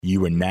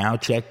You are now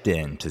checked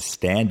in to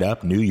Stand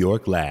Up New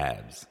York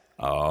Labs.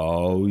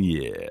 Oh,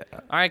 yeah.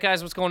 All right,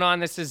 guys, what's going on?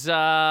 This is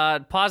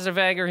Positive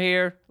Anger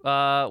here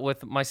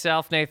with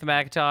myself, Nathan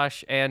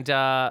McIntosh,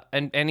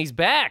 and he's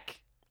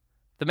back.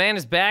 The man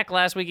is back.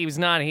 Last week he was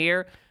not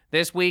here.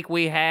 This week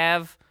we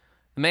have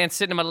the man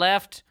sitting to my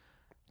left,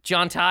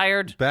 John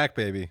Tired. Back,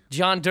 baby.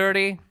 John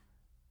Dirty.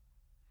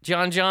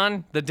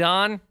 John, the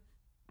Don.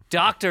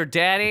 Dr.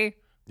 Daddy.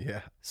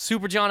 Yeah.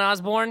 Super John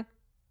Osborne.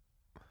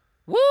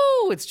 Woo,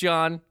 it's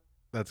John.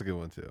 That's a good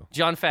one, too.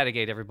 John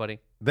Fatigate, everybody.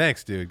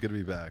 Thanks, dude. Good to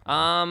be back.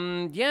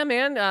 Yeah,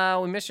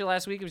 man. We missed you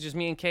last week. It was just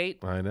me and Kate.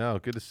 I know.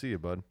 Good to see you,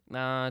 bud.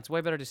 It's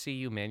way better to see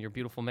you, man. You're a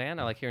beautiful man.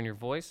 I like hearing your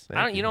voice.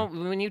 Thank You know,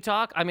 when you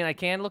talk, I mean, I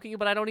can look at you,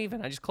 but I don't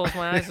even. I just close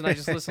my eyes and I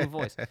just listen to the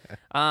voice.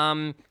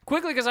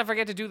 Quickly, because I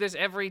forget to do this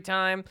every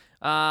time,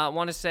 I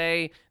want to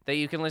say that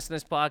you can listen to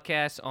this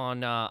podcast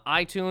on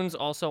iTunes,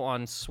 also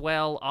on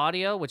Swell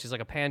Audio, which is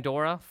like a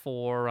Pandora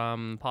for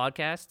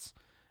podcasts.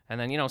 And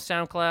then,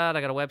 SoundCloud,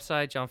 I got a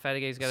website. John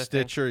Fatigate's got a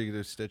Stitcher, you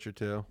can do Stitcher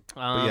too.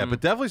 But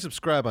definitely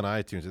subscribe on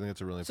iTunes. I think it's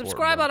a really important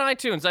Subscribe one. on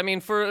iTunes. I mean,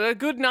 for a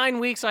good 9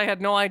 weeks, I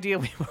had no idea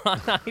we were on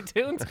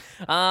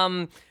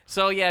iTunes.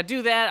 So yeah,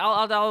 do that.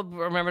 I'll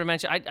remember to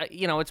mention.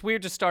 It's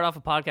weird to start off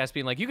a podcast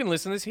being like, you can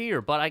listen to this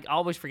here, but I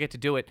always forget to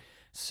do it.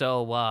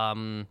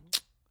 So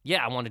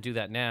yeah, I want to do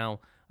that now.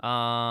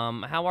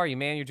 How are you,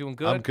 man? You're doing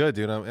good? I'm good,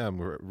 dude. I'm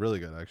really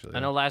good, actually. I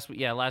know last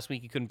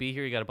week you couldn't be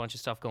here. You got a bunch of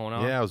stuff going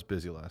on. Yeah, I was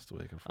busy last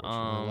week,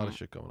 unfortunately. A lot of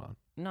shit going on.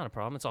 Not a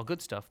problem. It's all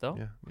good stuff, though.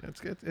 Yeah,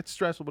 it's good. It's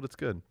stressful, but it's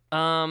good.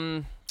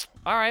 All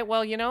right.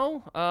 Well,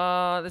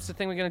 this is the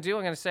thing we're gonna do.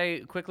 I'm gonna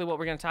say quickly what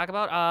we're gonna talk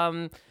about.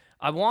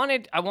 I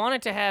wanted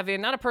to have in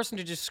not a person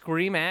to just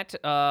scream at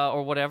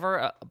or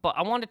whatever, but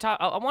I want to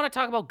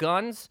talk about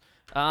guns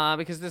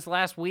because this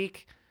last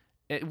week,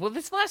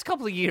 this last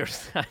couple of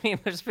years, I mean,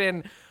 there's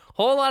been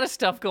whole lot of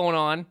stuff going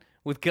on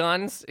with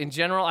guns in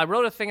general. I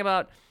wrote a thing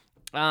about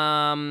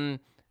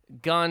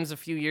guns a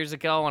few years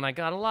ago, and I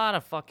got a lot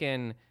of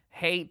fucking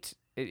hate.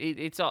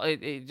 It's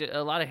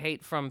a lot of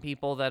hate from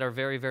people that are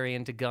very, very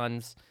into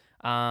guns,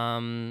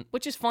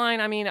 which is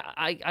fine. I mean,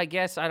 I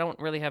guess I don't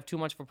really have too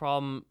much of a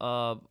problem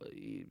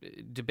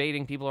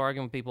debating people or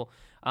arguing with people.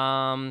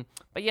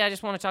 But yeah, I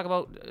just want to talk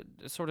about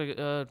sort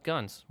of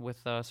guns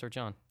with Sir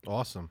John.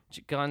 Awesome.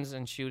 Guns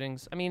and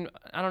shootings. I mean,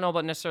 I don't know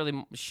about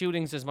necessarily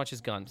shootings as much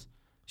as guns.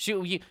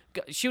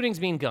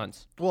 Shootings mean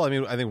guns. Well, I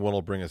mean, I think one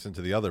will bring us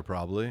into the other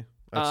probably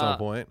at some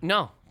point.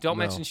 No, don't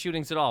mention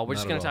shootings at all. We're Not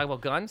just going at to talk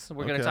about guns.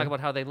 We're going to talk about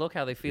how they look,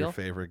 how they feel. Your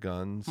favorite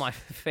guns. My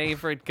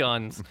favorite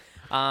guns.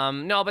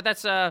 No, but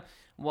that's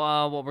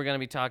what we're going to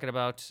be talking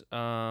about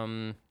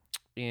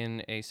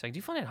in a second. Do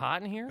you find it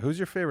hot in here? Who's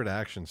your favorite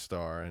action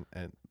star?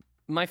 And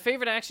my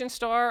favorite action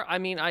star, I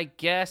mean, I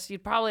guess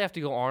you'd probably have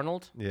to go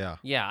Arnold. Yeah.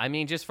 Yeah, I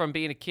mean, just from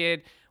being a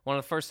kid, one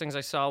of the first things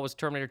I saw was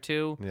Terminator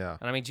 2. Yeah.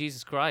 And I mean,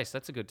 Jesus Christ,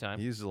 that's a good time.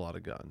 He uses a lot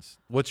of guns.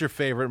 What's your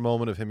favorite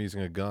moment of him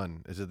using a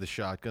gun? Is it the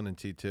shotgun in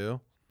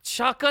T2?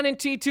 Shotgun in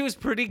T2 is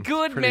pretty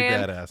good, Pretty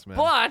man. badass, man.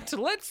 But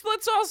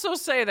let's also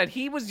say that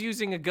he was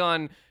using a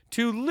gun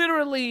to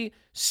literally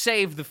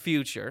save the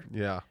future.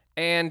 Yeah.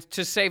 And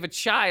to save a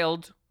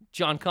child,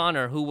 John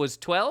Connor, who was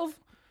 12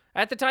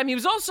 at the time. He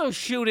was also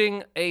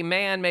shooting a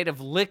man made of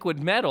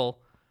liquid metal,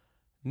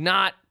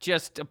 not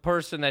just a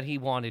person that he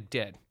wanted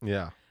dead.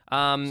 Yeah.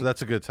 So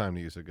that's a good time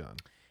to use a gun.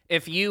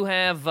 If you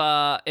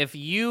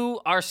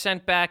are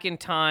sent back in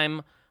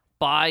time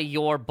by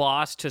your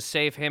boss to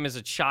save him as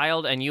a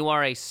child, and you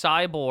are a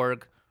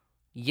cyborg,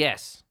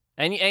 yes,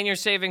 and you're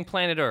saving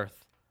planet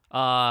Earth,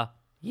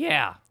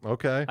 yeah.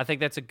 Okay. I think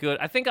that's a good.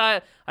 I think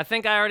I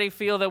already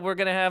feel that we're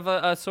gonna have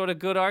a sort of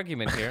good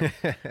argument here.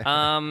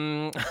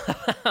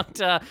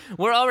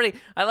 We're already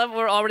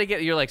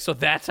getting. You're like, so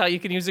that's how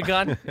you can use a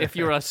gun if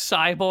you're a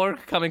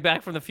cyborg coming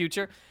back from the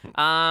future.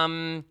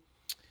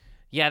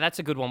 Yeah, that's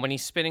a good one. When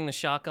he's spinning the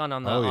shotgun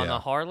on the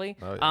Harley.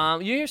 Oh, yeah.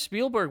 You hear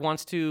Spielberg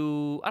wants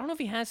to. I don't know if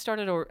he has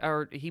started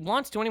or he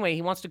wants to anyway.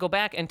 He wants to go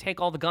back and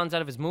take all the guns out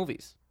of his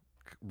movies.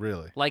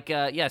 Really? Like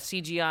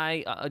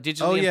CGI,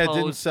 digitally Oh yeah, imposed.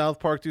 didn't South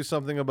Park do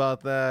something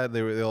about that?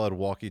 They all had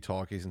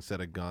walkie-talkies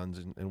instead of guns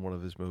in one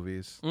of his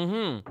movies.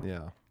 Mm-hmm.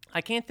 Yeah.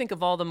 I can't think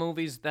of all the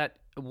movies that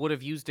would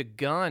have used a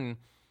gun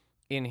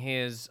in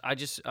his.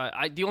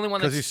 The only one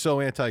Because that's he's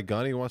so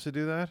anti-gun, he wants to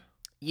do that.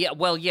 Yeah,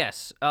 well,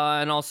 yes,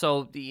 and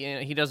also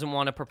he doesn't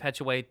want to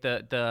perpetuate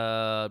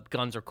the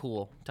guns are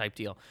cool type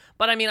deal.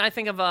 But I mean, I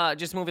think of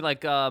just a movie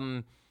like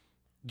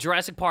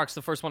Jurassic Park's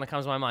the first one that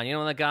comes to my mind. You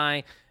know, the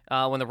guy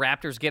when the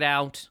raptors get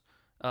out.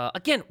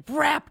 Again,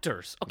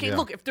 raptors. Okay, Yeah.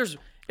 look, if there's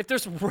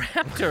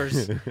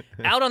raptors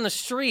out on the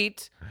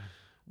street,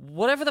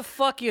 whatever the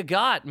fuck you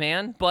got,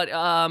 man. But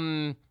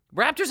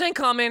raptors ain't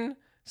coming,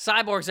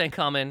 cyborgs ain't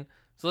coming.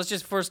 So let's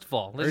just first of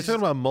all, Are you talking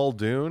about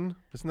Muldoon?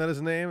 Isn't that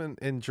his name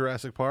in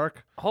Jurassic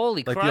Park?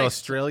 Holy Like Christ. the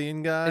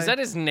Australian guy? Is that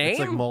his name? It's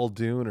like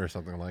Muldoon or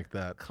something like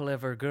that.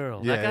 Clever girl.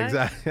 Yeah,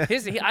 that guy?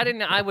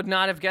 exactly. I would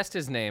not have guessed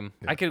his name.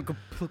 I could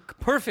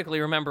perfectly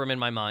remember him in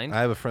my mind.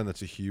 I have a friend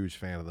that's a huge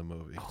fan of the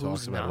movie. He talks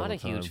Who's about it all not the a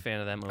huge time. fan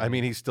of that movie? I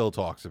mean, he still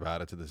talks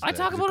about it to this day. I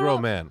talk He's about a it all.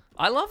 grown man.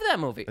 I love that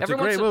movie. It's a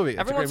great movie. It's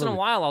a Every great once in a movie.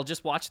 while, I'll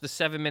just watch the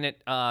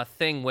 7-minute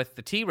thing with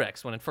the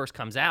T-Rex when it first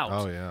comes out.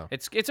 Oh, yeah.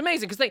 It's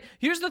amazing because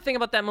here's the thing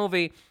about that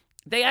movie.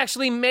 They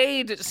actually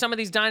made some of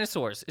these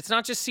dinosaurs. It's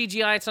not just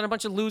CGI. It's not a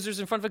bunch of losers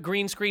in front of a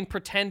green screen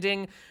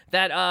pretending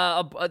that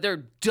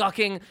they're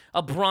ducking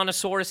a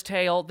brontosaurus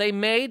tail. They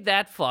made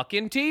that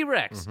fucking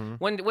T-Rex.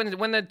 Mm-hmm.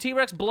 When the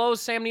T-Rex blows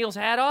Sam Neill's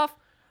hat off,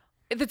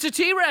 it's a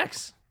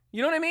T-Rex.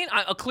 You know what I mean?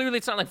 Clearly,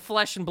 it's not like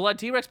flesh and blood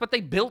T-Rex, but they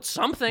built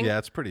something. Yeah,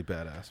 it's pretty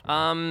badass.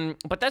 Man.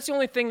 But that's the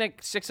only thing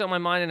that sticks out in my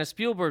mind in a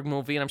Spielberg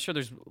movie, and I'm sure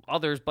there's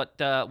others. But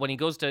when he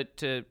goes to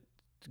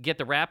get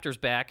the raptors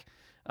back,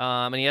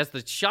 and he has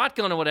the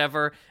shotgun or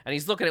whatever, and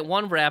he's looking at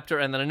one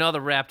raptor, and then another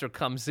raptor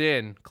comes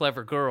in,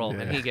 clever girl,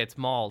 and he gets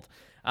mauled.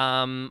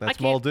 That's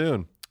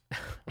Muldoon.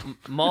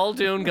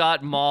 Muldoon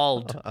got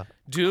mauled.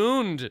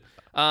 Duned.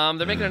 They're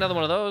making another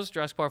one of those.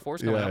 Jurassic Park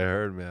 4's coming Yeah, I out.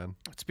 heard, man.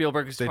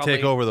 Spielberg's They probably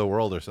take over the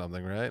world or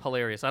something, right?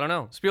 hilarious. I don't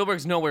know.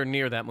 Spielberg's nowhere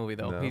near that movie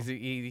though. No.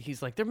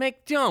 He's like,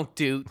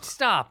 don't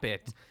stop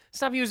it.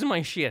 Stop using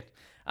my shit.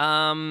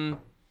 I'll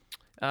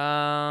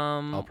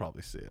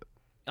probably see it.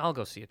 I'll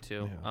go see it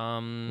too.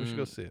 We should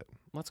go see it.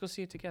 Let's go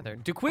see it together.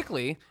 Do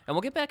quickly, and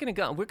we'll get back into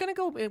gun. We're getting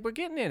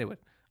into it.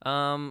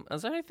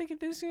 Is there anything in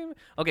this?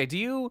 Okay. Did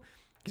you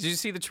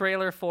see the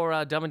trailer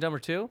for Dumb and Dumber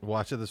 2?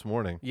 Watch it this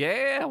morning.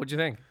 Yeah. What'd you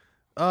think?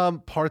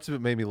 Parts of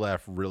it made me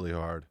laugh really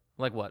hard.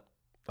 Like what?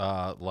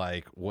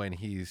 Like when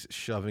he's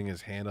shoving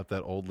his hand up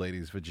that old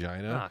lady's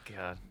vagina. Oh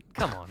God.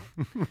 Come on.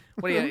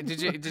 What do you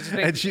did you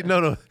think? And she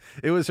no,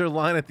 it was her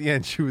line at the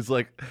end. She was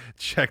like,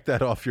 "Check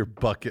that off your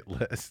bucket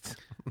list."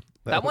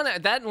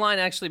 That line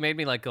actually made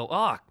me like go,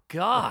 oh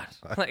God!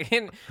 Like,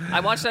 I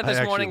watched that this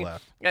actually morning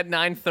laughed. at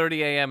 9:30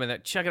 a.m.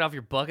 and check it off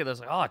your bucket. I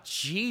was like, oh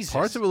Jesus!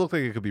 Parts of it look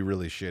like it could be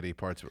really shitty.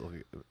 Parts of it look,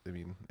 I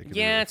mean, it could be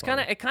Yeah, really it's fun.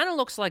 it kind of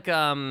looks like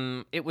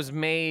it was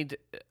made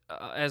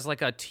as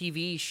like a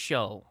TV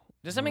show.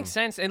 Does that make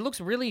sense? It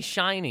looks really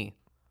shiny.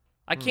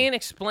 I can't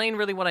explain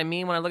really what I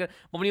mean when I look at it.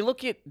 But when you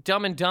look at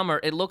Dumb and Dumber,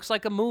 it looks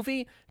like a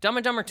movie. Dumb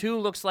and Dumber 2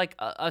 looks like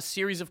a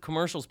series of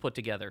commercials put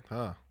together.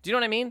 Huh. Do you know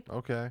what I mean?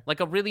 Okay.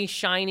 Like a really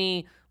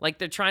shiny, like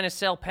they're trying to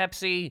sell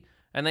Pepsi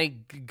and they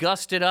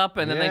gussed it up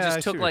and then they Yeah, I just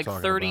see took what you're like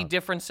talking 30 about.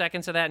 different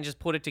seconds of that and just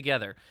put it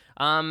together.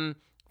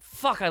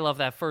 Fuck, I love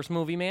that first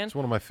movie, man. It's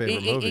one of my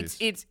favorite movies.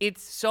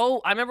 It's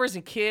so. I remember as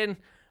a kid,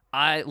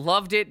 I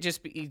loved it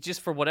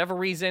just for whatever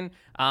reason.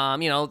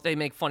 They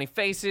make funny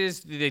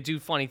faces, they do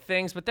funny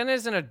things, but then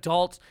as an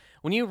adult,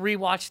 when you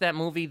rewatch that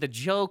movie, the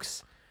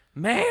jokes,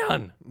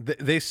 man.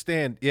 They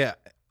stand. Yeah.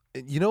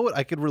 You know what?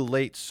 I could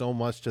relate so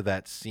much to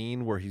that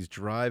scene where he's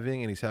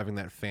driving and he's having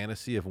that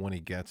fantasy of when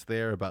he gets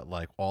there about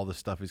like all the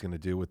stuff he's going to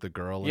do with the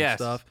girl and Yes.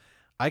 stuff.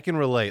 I can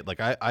relate. Like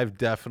I've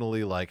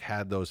definitely like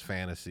had those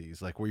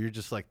fantasies, like where you're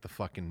just like the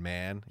fucking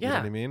man. You know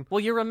what I mean? Well,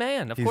 you're a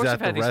man. Of He's course, at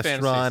you've had the these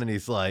restaurant fantasies. and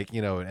he's like,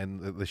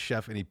 and the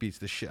chef and he beats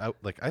the shit out.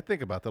 Like I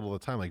think about that all the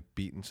time, like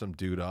beating some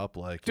dude up.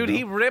 Like, Dude,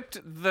 he ripped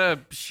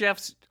the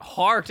chef's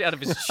heart out of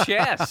his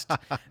chest.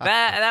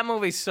 That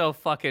movie's so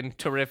fucking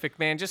terrific,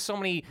 man. Just so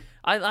many.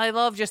 I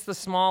love just the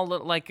small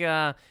little, like. He's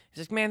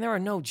like, man, there are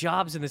no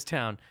jobs in this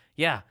town.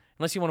 Yeah,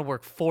 unless you want to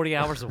work 40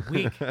 hours a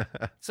week.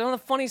 It's one of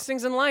the funniest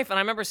things in life. And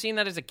I remember seeing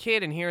that as a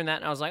kid and hearing that,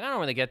 and I was like, I don't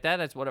really get that.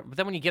 That's what. But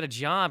then when you get a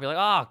job, you're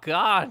like, oh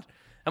God,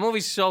 that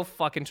movie's so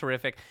fucking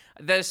terrific.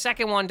 The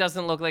second one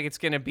doesn't look like it's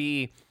gonna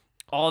be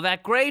all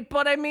that great,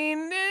 but I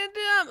mean,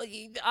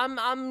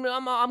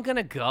 I'm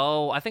gonna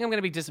go. I think I'm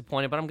gonna be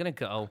disappointed, but I'm gonna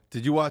go.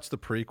 Did you watch the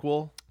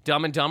prequel?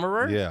 Dumb and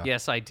Dumberer? Yeah.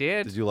 Yes, I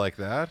did. Did you like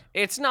that?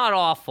 It's not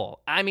awful.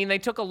 I mean, they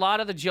took a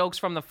lot of the jokes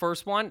from the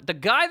first one. The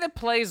guy that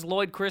plays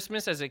Lloyd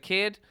Christmas as a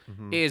kid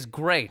is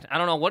great. I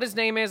don't know what his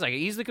name is. I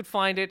easily could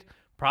find it.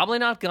 Probably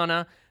not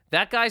gonna.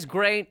 That guy's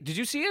great. Did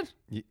you see it?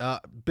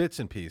 Bits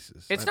and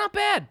pieces. It's not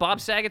bad.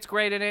 Bob Saget's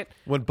great in it.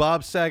 When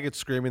Bob Saget's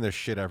screaming there's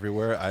shit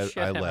everywhere, I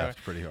everywhere.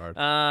 laughed pretty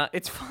hard.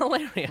 It's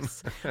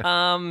hilarious.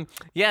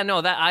 Yeah,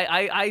 no, that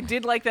I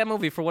did like that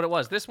movie for what it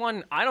was. This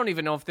one, I don't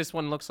even know if this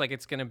one looks like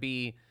it's gonna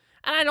be.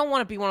 And I don't want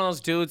to be one of those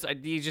dudes.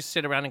 You just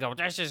sit around and go,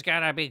 "This is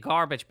gonna be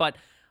garbage." But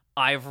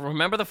I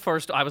remember the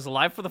first. I was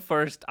alive for the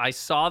first. I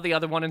saw the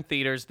other one in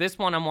theaters. This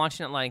one, I'm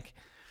watching it like.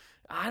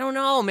 I don't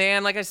know,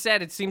 man. Like I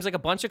said, it seems like a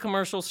bunch of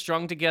commercials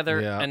strung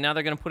together, Yeah. and now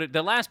they're gonna put it.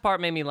 The last part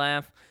made me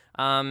laugh.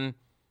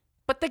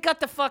 But they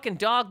got the fucking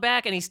dog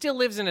back, and he still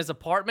lives in his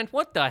apartment.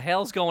 What the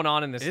hell's going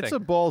on in this It's thing? a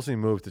ballsy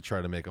move to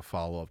try to make a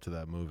follow-up to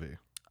that movie.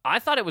 I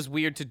thought it was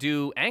weird to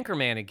do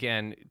Anchorman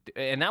again,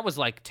 and that was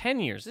like 10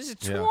 years. This is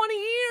 20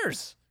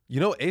 years. You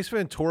know, Ace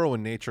Ventura: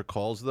 When Nature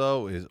Calls,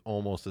 though, is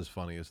almost as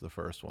funny as the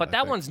first one. But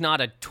that one's not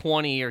a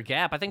 20-year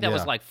gap. I think that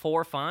was Yeah. like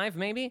 4 or 5,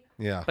 maybe.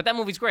 Yeah. But that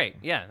movie's great.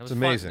 Yeah, it was It's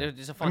amazing. Fun.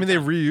 It's a fun I mean,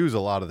 time. they reuse a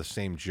lot of the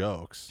same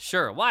jokes.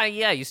 Sure. Why?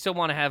 Yeah, you still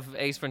want to have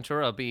Ace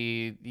Ventura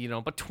be,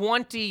 but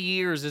 20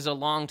 years is a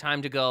long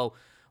time to go.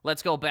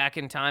 Let's go back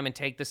in time and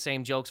take the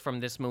same jokes from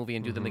this movie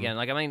and do them again.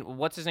 Like, I mean,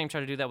 what's his name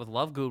tried to do that with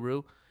Love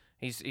Guru?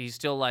 He's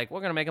still like,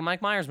 we're gonna make a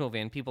Mike Myers movie,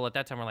 and people at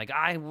that time were like,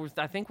 I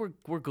think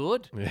we're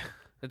good. Yeah.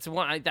 It's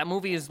that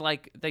movie is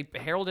like they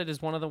herald it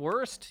as one of the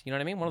worst. You know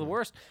what I mean? One of the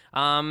worst.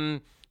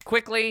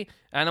 Quickly,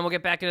 and then we'll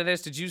get back into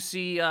this. Did you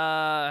see?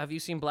 Have you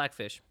seen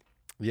Blackfish?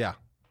 Yeah.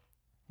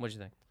 What'd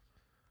you think?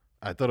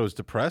 I thought it was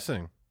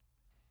depressing.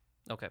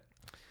 Okay.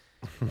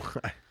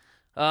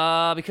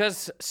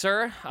 Because,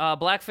 sir,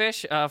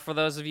 Blackfish, for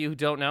those of you who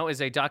don't know,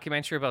 is a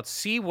documentary about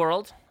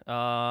SeaWorld.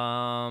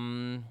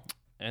 And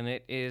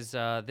it is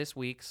this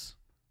week's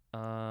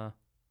Jazz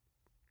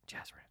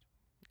Rant.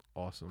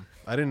 Awesome.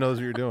 I didn't know this was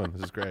what you were doing.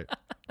 This is great.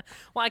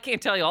 Well, I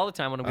can't tell you all the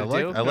time what I'm I going to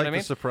like do. I You know like what I the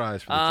mean?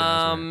 surprise for the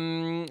jazz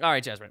rant. All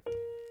right, Jazz Rant.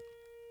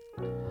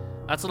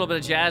 That's a little bit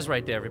of jazz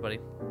right there, everybody.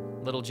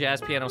 Little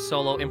jazz piano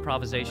solo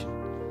improvisation.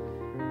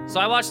 So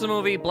I watched the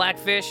movie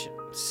Blackfish.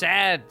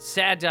 Sad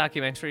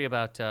documentary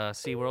about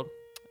SeaWorld.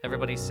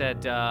 Everybody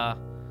said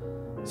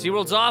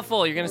SeaWorld's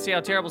awful. You're going to see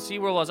how terrible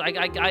SeaWorld was.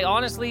 I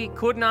honestly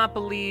could not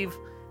believe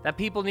that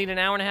people need an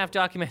hour-and-a-half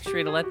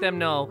documentary to let them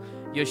know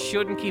you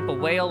shouldn't keep a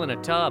whale in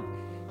a tub.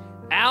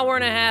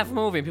 Hour-and-a-half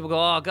movie. And people go,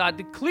 oh,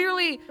 God,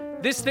 clearly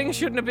this thing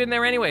shouldn't have been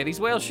there anyway. These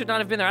whales should not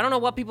have been there. I don't know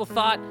what people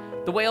thought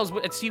the whales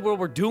at SeaWorld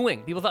were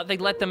doing. People thought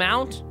they'd let them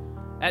out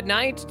at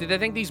night? Did they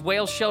think these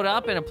whales showed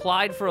up and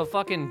applied for a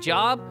fucking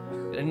job?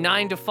 A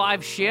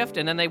 9-to-5 shift,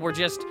 and then they were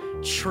just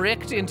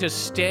tricked into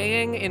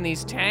staying in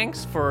these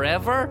tanks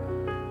forever?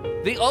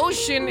 The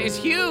ocean is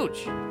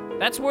huge.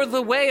 That's where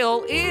the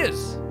whale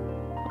is.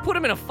 Put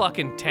him in a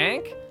fucking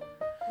tank.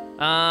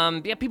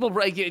 Yeah, people.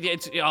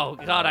 Oh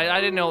God, I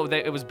didn't know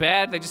that it was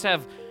bad. They just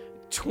have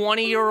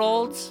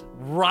 20-year-olds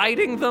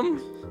riding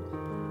them.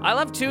 I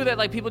love too that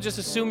like people just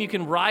assume you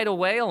can ride a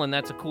whale and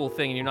that's a cool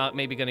thing and you're not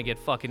maybe gonna get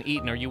fucking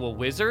eaten. Are you a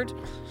wizard?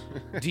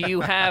 Do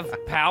you have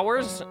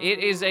powers? It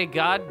is a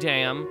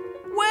goddamn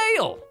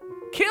whale.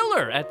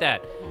 Killer at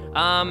that.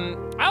 I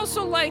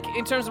also like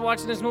in terms of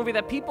watching this movie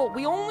that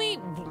we only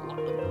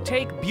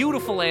take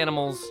beautiful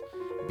animals.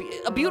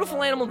 A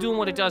beautiful animal doing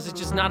what it does is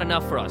just not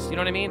enough for us. You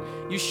know what I mean?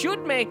 You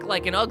should make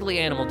like an ugly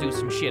animal do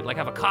some shit. Like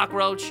have a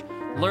cockroach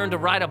learn to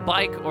ride a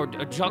bike or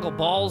juggle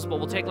balls, but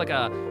we'll take like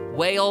a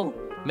whale,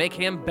 make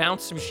him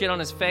bounce some shit on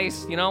his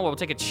face, or we'll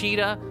take a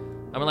cheetah.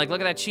 I'm like,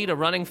 look at that cheetah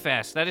running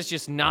fast. That is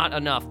just not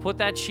enough. Put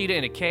that cheetah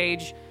in a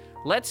cage.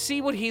 Let's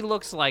see what he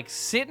looks like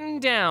sitting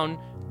down,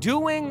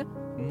 doing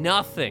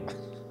nothing.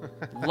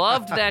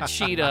 Loved that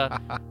cheetah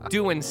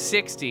doing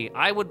 60.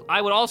 I would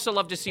also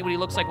love to see what he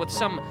looks like with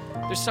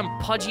there's some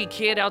pudgy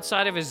kid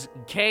outside of his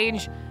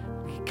cage,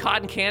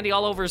 cotton candy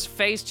all over his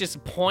face,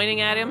 just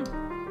pointing at him.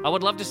 I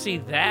would love to see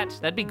that.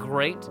 That'd be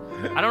great.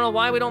 I don't know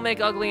why we don't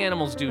make ugly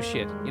animals do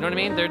shit. You know what I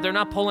mean? They're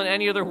not pulling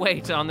any of their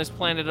weight on this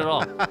planet at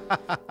all.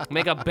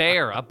 Make a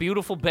bear, a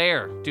beautiful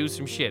bear, do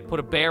some shit. Put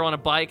a bear on a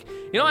bike.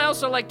 I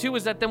also like too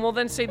is that then we'll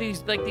then say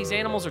these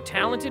animals are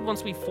talented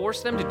once we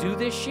force them to do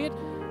this shit.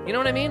 You know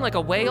what I mean? Like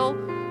a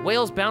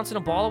whale's bouncing a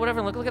ball or whatever,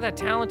 and look at that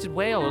talented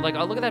whale, or like,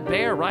 oh, look at that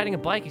bear riding a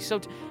bike. He's so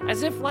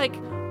as if like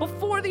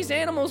before these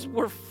animals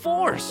were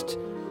forced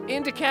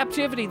into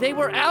captivity, they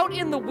were out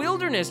in the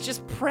wilderness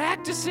just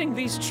practicing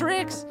these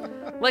tricks.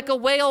 Like a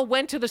whale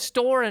went to the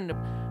store and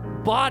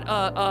bought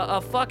a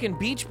fucking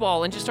beach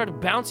ball and just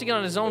started bouncing it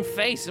on his own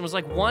face and was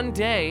like, one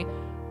day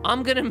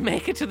I'm gonna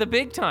make it to the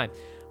big time.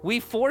 We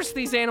force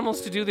these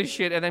animals to do this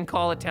shit and then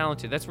call it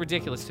talented. That's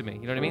ridiculous to me.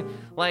 You know what I mean?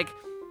 Like,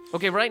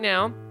 okay, right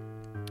now,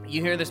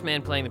 you hear this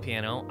man playing the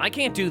piano. I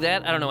can't do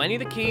that. I don't know any of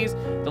the keys.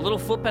 The little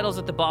foot pedals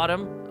at the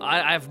bottom,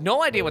 I have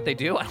no idea what they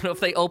do. I don't know if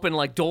they open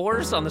like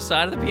doors on the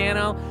side of the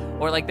piano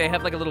or like they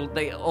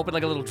open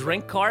like a little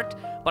drink cart.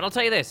 But I'll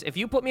tell you this, if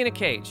you put me in a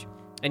cage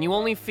and you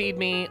only feed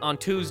me on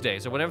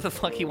Tuesdays or whatever the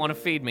fuck you want to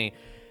feed me,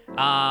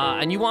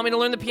 and you want me to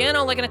learn the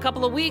piano like in a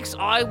couple of weeks,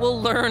 I will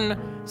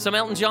learn some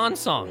Elton John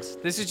songs.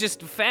 This is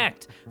just a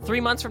fact. 3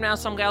 months from now,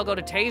 some guy will go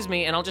to tase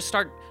me and I'll just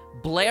start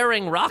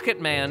blaring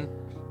Rocket Man.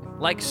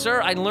 Like,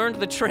 sir, I learned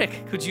the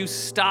trick. Could you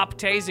stop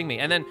tasing me?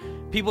 And then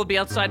people would be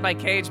outside my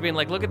cage being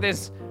like, look at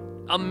this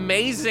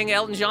amazing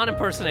Elton John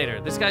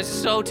impersonator. This guy's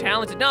so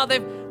talented. No,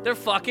 they're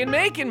fucking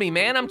making me,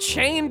 man. I'm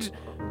chained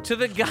to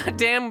the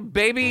goddamn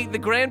baby, the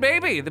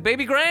grandbaby, the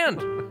baby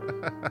grand.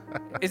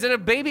 Is it a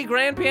baby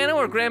grand piano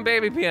or a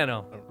grandbaby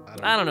piano?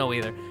 I don't know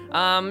either.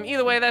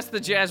 Either way, that's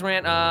the Jazz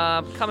Rant.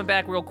 Coming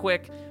back real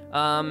quick.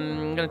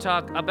 I'm gonna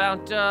talk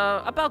about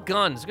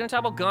guns. We're gonna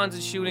talk about guns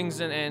and shootings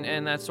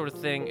and that sort of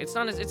thing. It's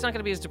not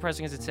gonna be as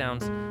depressing as it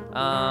sounds.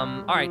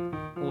 All right,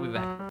 we'll be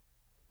back.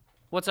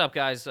 What's up,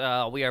 guys?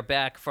 We are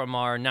back from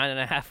our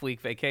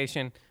 9.5-week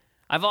vacation.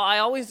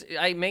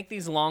 I make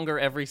these longer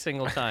every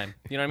single time.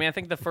 You know what I mean? I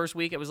think the first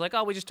week it was like,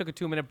 oh, we just took a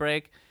 2-minute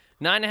break.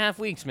 9.5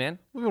 weeks, man.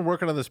 We've been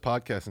working on this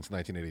podcast since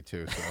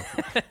 1982, so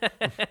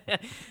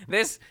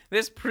This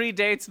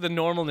predates the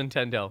normal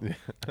Nintendo,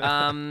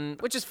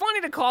 which is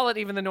funny to call it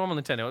even the normal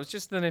Nintendo. It's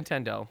just the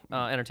Nintendo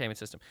Entertainment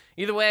System.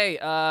 Either way,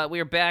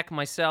 we are back.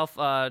 Myself,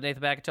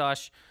 Nathan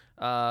McIntosh,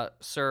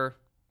 Sir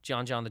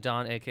John the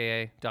Don,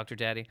 a.k.a. Dr.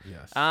 Daddy.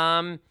 Yes.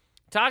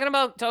 Talking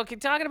about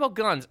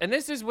guns. And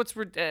this is what's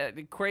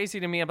crazy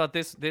to me about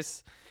this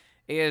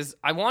is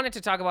I wanted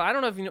to talk about, I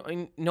don't know if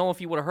you know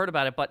if you would have heard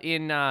about it, but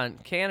in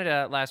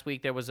Canada last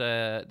week there was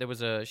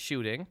a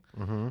shooting.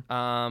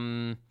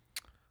 I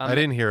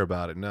didn't hear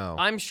about it. No,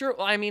 I'm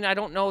sure. I mean, I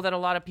don't know that a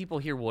lot of people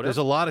here would have. there's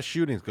a lot of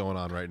shootings going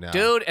on right now,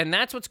 Dude, and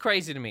that's what's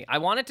crazy to me. I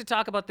wanted to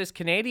talk about this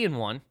Canadian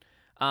one,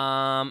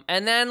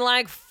 and then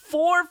like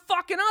 4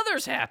 fucking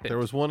others happened. There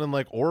was one in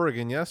like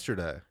Oregon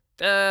yesterday.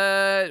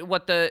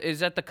 Is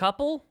that the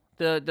couple?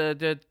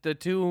 The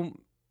two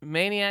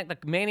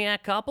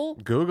maniac couple?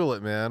 Google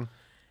it, man.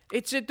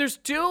 There's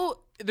too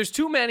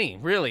many,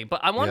 really.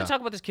 But I want Yeah. to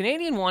talk about this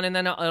Canadian one and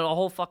then a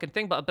whole fucking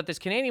thing. But this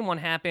Canadian one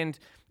happened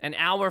an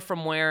hour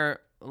from where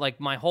like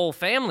my whole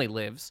family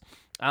lives.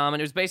 And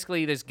it was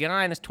basically this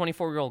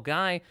 24-year-old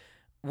guy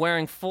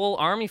wearing full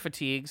army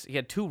fatigues. He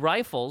had 2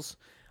 rifles.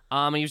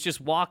 And he was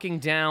just walking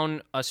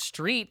down a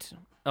street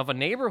of a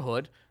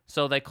neighborhood.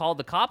 So they called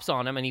the cops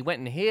on him and he went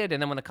and hid. And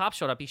then when the cops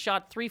showed up, he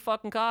shot 3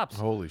 fucking cops.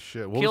 Holy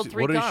shit! Killed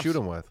 3 what did he cops. shoot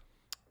him with?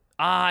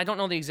 I don't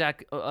know the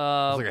exact. It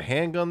was like a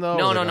handgun though.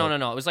 No. Or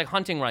like It was like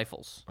hunting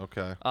rifles.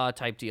 Okay.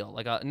 Type deal.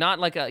 It's not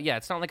like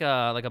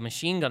a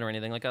machine gun or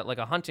anything. Like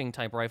a hunting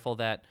type rifle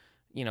that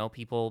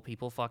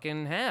people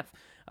fucking have.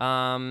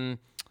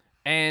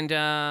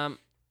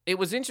 It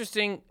was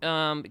interesting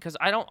because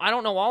I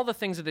don't know all the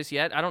things of this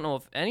yet. I don't know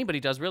if anybody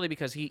does really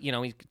because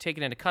he's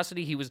taken into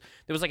custody. There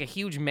was like a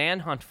huge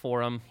manhunt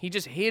for him. He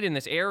just hid in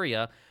this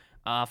area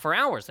for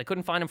hours. They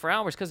couldn't find him for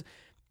hours because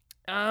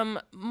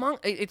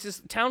it's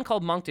a town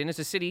called Moncton. It's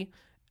a city.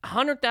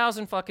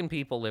 100,000 fucking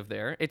people live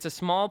there. It's a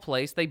small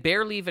place. They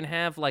barely even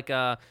have like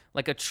a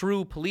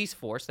true police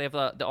force. They have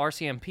the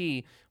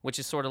RCMP, which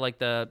is sort of like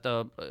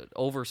the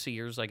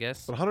overseers, I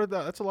guess. But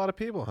 100,000, that's a lot of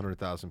people.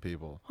 100,000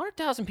 people.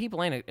 100,000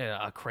 people ain't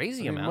a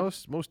crazy I mean,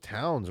 amount. most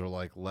towns are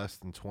like less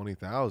than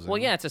 20,000.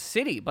 Well, yeah, it's a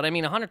city, but I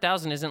mean,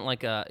 100,000 isn't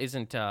like I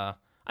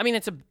mean,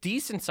 it's a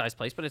decent sized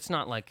place, but it's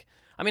not like.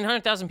 I mean,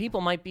 100,000 people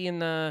might be in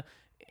the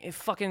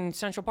fucking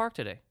Central Park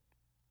today.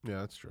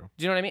 Yeah, that's true.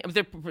 Do you know what I mean?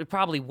 They're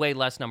probably way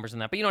less numbers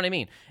than that, but you know what I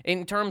mean?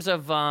 In terms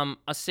of a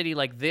city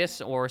like this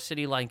or a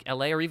city like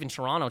LA or even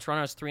Toronto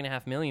has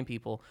 3.5 million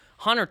people.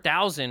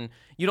 100,000,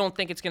 you don't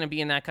think it's going to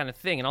be in that kind of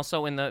thing. And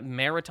also in the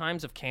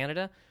Maritimes of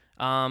Canada,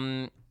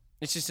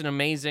 it's just an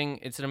amazing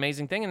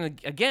thing.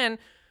 And again,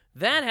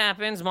 that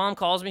happens. Mom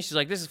calls me. She's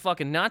like, this is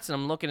fucking nuts. And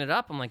I'm looking it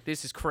up. I'm like,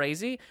 this is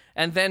crazy.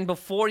 And then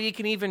before you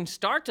can even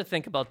start to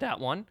think about that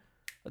one,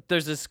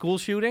 there's a school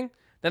shooting.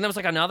 Then there was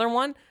like another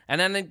one, and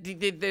then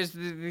there's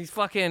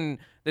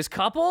this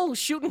couple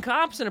shooting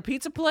cops in a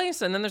pizza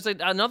place, and then there's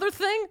another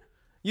thing.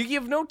 You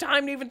have no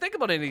time to even think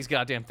about any of these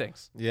goddamn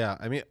things. Yeah,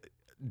 I mean,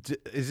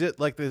 is it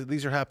like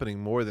these are happening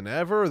more than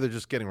ever, or they're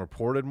just getting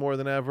reported more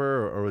than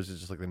ever, or is it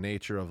just like the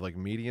nature of like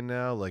media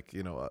now, like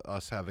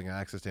us having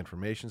access to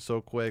information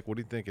so quick? What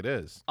do you think it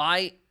is?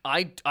 I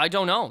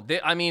don't know.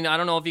 I mean, I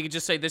don't know if you could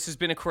just say this has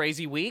been a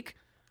crazy week.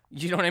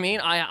 You know what I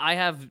mean? I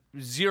have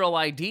zero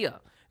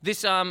idea.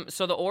 This so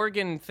the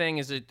Oregon thing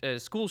is a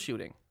school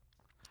shooting.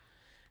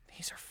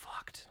 These are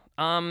fucked.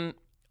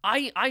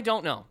 I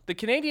don't know. The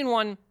Canadian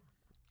one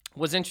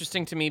was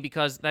interesting to me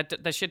because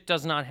that shit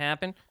does not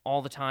happen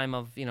all the time.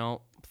 Of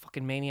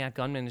fucking maniac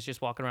gunmen is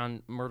just walking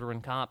around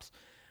murdering cops.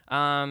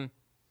 And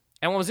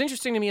what was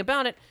interesting to me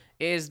about it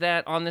is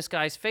that on this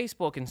guy's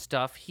Facebook and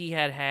stuff, he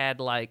had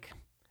like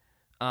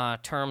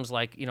terms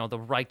like the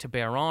right to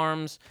bear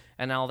arms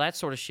and all that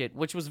sort of shit,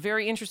 which was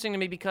very interesting to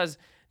me because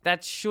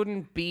that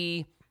shouldn't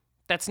be.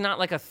 That's not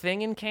like a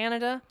thing in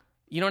Canada.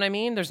 You know what I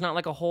mean? There's not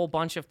like a whole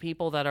bunch of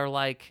people that are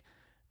like,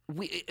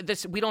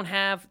 we don't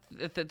have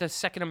the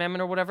Second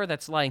Amendment or whatever.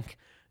 That's like,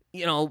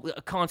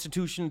 a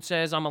Constitution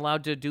says I'm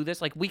allowed to do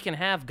this. Like we can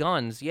have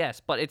guns,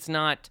 yes, but it's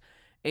not.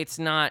 You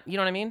know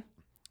what I mean?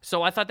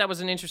 So I thought that was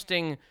an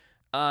interesting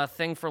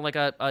thing for like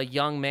a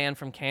young man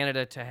from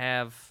Canada to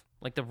have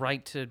like the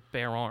right to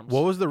bear arms.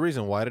 What was the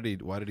reason? Why did he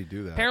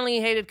do that? Apparently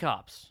he hated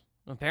cops.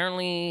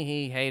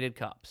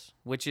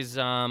 Which is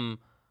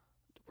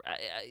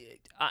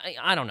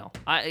I don't know.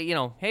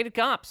 Hated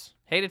cops.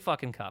 Hated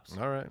fucking cops.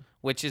 All right.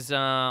 Which is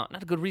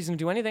not a good reason to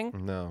do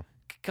anything. No.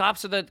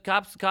 Cops are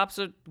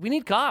we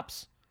need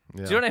cops.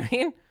 Yeah. Do you know what I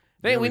mean?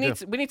 Yeah,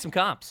 we need some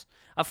cops.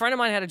 A friend of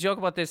mine had a joke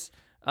about this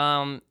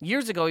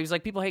years ago. He was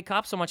like, people hate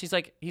cops so much. He's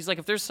like,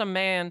 if there's some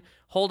man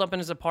holed up in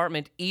his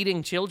apartment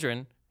eating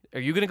children, are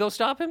you going to go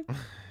stop him?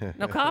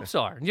 No, cops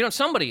are.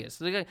 Somebody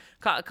is.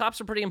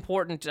 Cops are pretty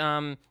important.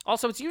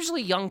 Also, it's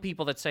usually young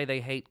people that say they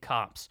hate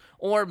cops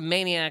or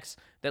maniacs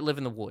that live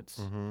in the woods.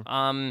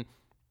 Mm-hmm.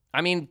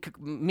 I mean,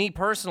 me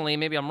personally,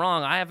 maybe I'm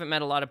wrong. I haven't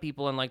met a lot of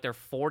people in like their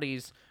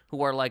 40s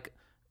who are like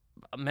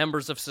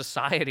members of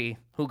society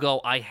who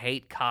go, I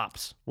hate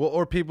cops. Well,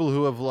 or people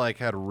who have like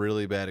had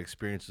really bad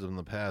experiences in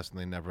the past and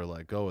they never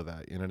let go of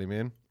that. You know what I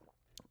mean?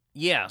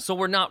 Yeah, so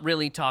we're not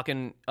really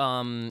talking.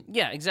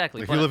 Yeah,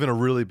 exactly. Like but- you live in a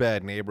really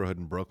bad neighborhood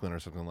in Brooklyn or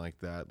something like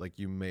that. Like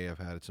you may have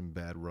had some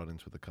bad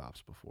run-ins with the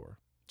cops before.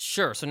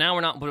 Sure. So now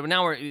we're not. But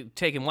now we're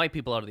taking white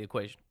people out of the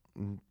equation.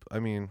 I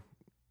mean,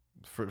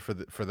 for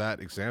that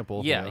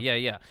example.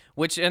 Yeah.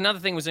 Which another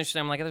thing was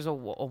interesting. I'm like, there's a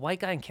white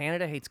guy in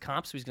Canada hates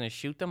cops, so he's going to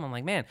shoot them. I'm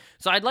like, man.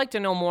 So I'd like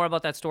to know more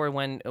about that story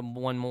when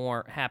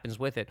more happens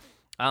with it.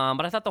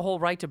 But I thought the whole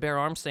right to bear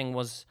arms thing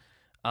was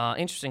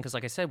interesting because,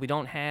 like I said, we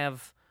don't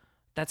have.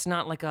 That's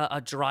not like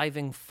a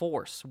driving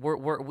force.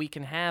 We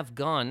can have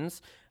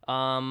guns.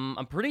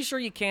 I'm pretty sure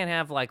you can't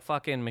have like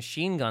fucking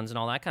machine guns and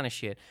all that kind of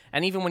shit.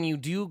 And even when you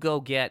do go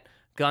get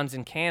guns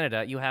in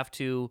Canada, you have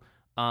to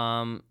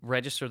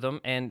register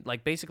them and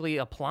like basically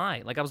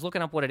apply. Like I was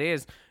looking up what it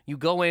is. You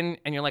go in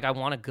and you're like, I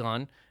want a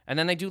gun, and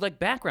then they do like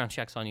background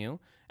checks on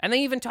you, and they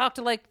even talk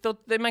to like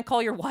they might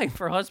call your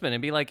wife or husband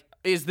and be like,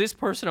 is this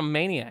person a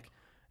maniac?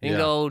 And you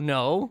go,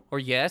 no, or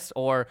yes,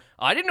 or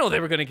I didn't know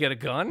they were going to get a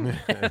gun.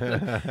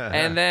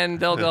 And then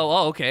they'll go,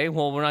 oh, okay,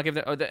 well, we're not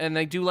giving it. And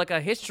they do like a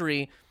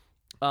history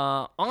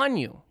on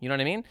you. You know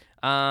what I mean?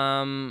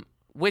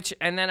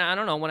 And then I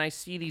don't know, when I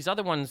see these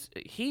other ones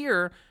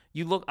here,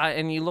 you look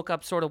and you look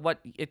up sort of what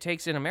it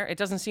takes in America. It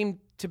doesn't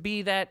seem to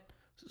be that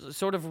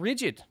sort of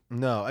rigid.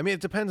 No, I mean,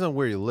 it depends on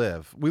where you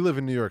live. We live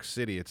in New York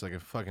City. It's like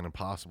fucking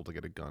impossible to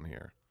get a gun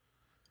here.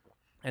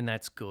 And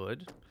that's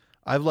good.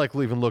 I've like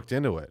even looked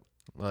into it.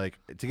 Like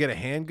to get a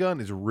handgun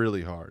is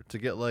really hard. To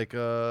get like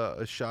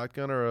a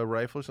shotgun or a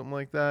rifle or something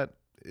like that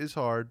is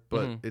hard,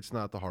 but it's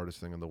not the hardest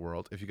thing in the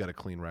world if you got a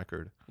clean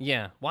record.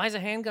 Yeah. Why is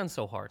a handgun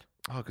so hard?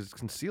 Oh, because it's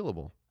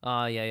concealable.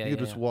 Yeah. You could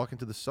just walk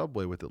into the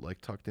subway with it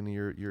like tucked into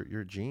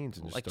your jeans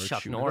and just like start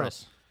Chuck shooting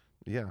Norris.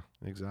 It up.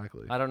 Yeah,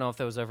 exactly. I don't know if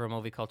there was ever a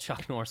movie called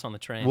Chuck Norris on the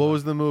Train. What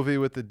was the movie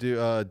with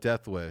the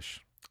Death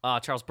Wish?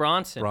 Charles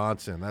Bronson.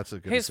 That's a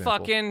good His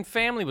example. fucking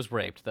family was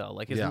raped, though.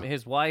 Like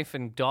his wife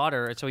and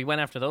daughter. So he went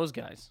after those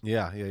guys.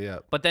 Yeah.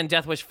 But then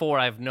Death Wish 4,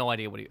 I have no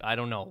idea I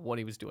don't know what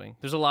he was doing.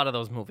 There's a lot of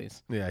those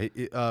movies. Yeah,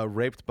 he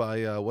raped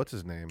by what's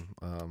his name?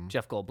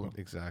 Jeff Goldblum.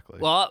 Exactly.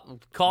 Well,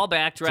 call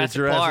back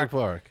Jurassic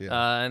Park.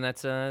 Yeah. And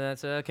that's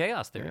a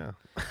chaos theory.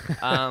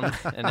 Yeah.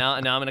 And now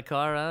I'm in a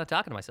car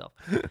talking to myself.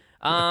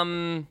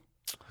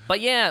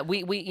 But yeah,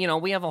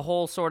 we have a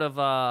whole sort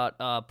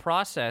of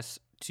process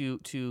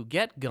to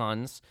get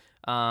guns.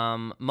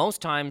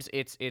 Most times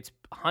it's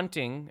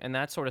hunting and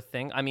that sort of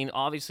thing. I mean,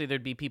 obviously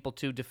there'd be people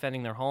too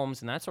defending their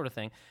homes and that sort of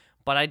thing,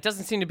 but it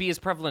doesn't seem to be as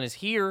prevalent as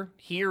here.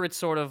 Here it's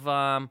sort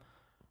of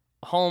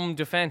home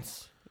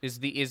defense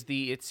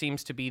it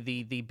seems to be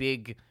the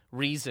big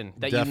reason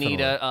that you need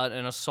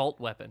an assault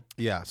weapon.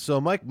 Yeah. So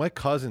my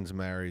cousin's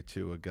married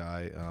to a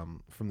guy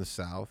from the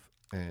South,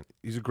 and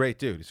he's a great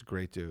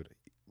dude.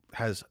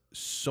 Has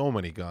so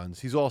many guns.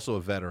 He's also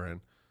a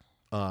veteran.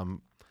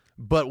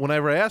 But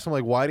whenever I ask him,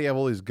 like, why do you have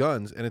all these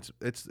guns? And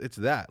it's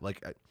that.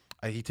 Like,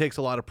 he takes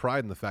a lot of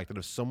pride in the fact that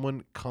if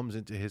someone comes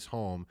into his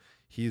home,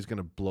 he's going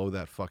to blow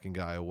that fucking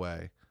guy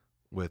away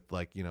with,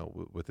 like,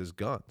 with his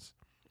guns.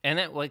 And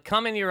that, like,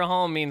 come into your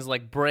home means,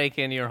 like, break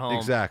into your home.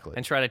 Exactly.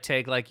 And try to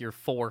take, like, your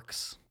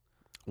forks.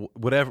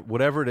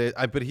 Whatever it is.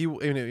 But he,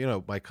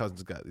 my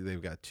cousin's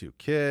they've got 2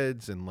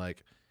 kids, and,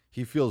 like,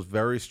 he feels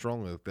very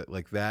strongly that,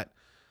 like, that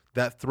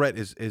threat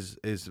is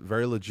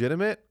very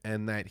legitimate,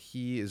 and that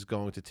he is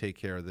going to take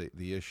care of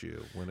the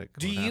issue when it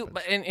happens.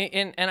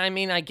 And I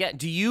mean,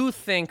 do you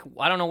think,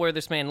 I don't know where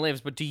this man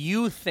lives, but do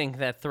you think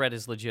that threat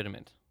is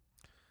legitimate?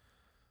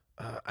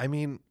 I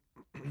mean,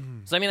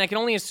 so I can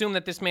only assume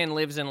that this man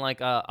lives in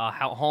like a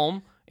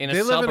home in a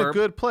suburb. They live in a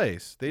good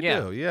place. They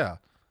do, yeah.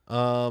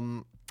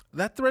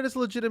 That threat is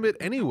legitimate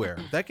anywhere.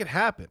 That could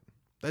happen.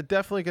 That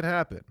definitely could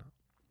happen.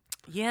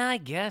 Yeah, I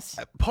guess.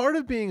 Part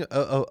of being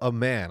a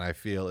man, I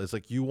feel, is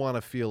like you want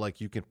to feel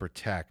like you can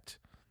protect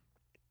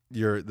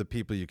the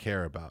people you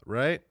care about,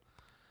 right?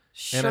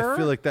 Sure. And I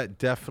feel like that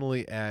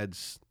definitely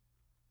adds,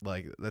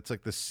 like, that's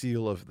like the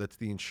seal that's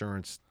the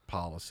insurance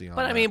policy on.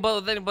 But that. I mean,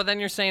 but then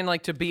you're saying,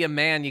 like, to be a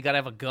man, you gotta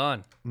have a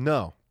gun.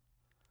 No,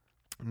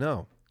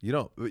 you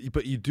don't.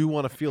 But you do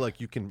want to feel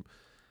like you can.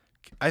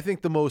 I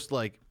think the most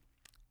like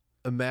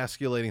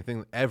emasculating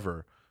thing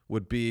ever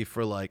would be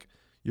for, like,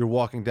 you're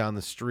walking down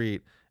the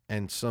street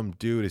and some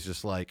dude is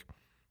just like,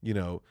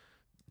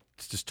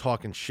 just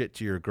talking shit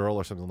to your girl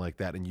or something like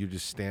that, and you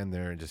just stand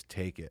there and just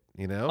take it,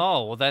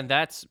 Oh, well, then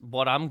that's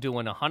what I'm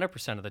doing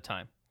 100% of the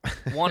time.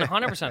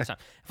 100% of the time.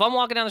 If I'm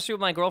walking down the street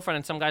with my girlfriend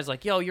and some guy's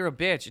like, yo, you're a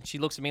bitch, and she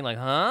looks at me like,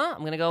 huh? I'm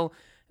going to go,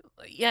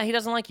 yeah, he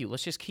doesn't like you.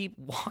 Let's just keep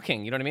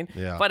walking. You know what I mean?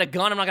 Yeah. If I had a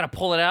gun, I'm not going to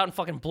pull it out and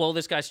fucking blow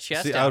this guy's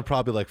chest out. I would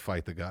probably, like,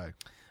 fight the guy.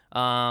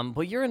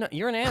 But you're an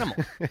animal.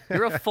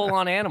 You're a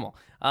full-on animal.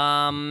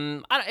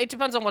 It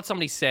depends on what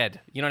somebody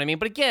said. You know what I mean?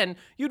 But again,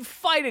 you'd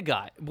fight a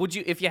guy. Would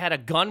you, if you had a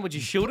gun, would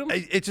you shoot him?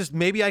 It's just,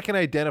 maybe I can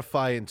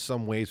identify in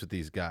some ways with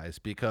these guys,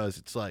 because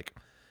it's like,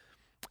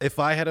 if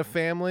I had a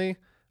family,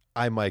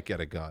 I might get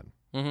a gun.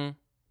 Mm-hmm.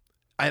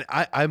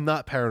 I'm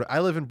not paranoid. I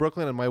live in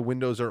Brooklyn and my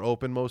windows are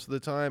open most of the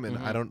time, and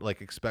Mm-hmm. I don't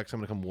like expect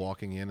someone to come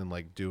walking in and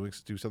like do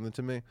something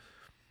to me.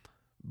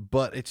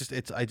 But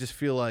I just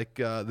feel like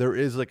there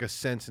is like a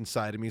sense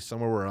inside of me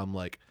somewhere where I'm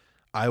like,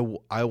 I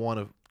want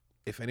to.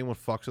 If anyone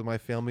fucks with my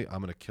family,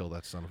 I'm gonna kill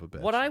that son of a bitch.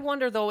 What I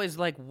wonder though is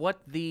like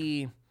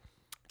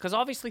because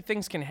obviously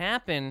things can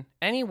happen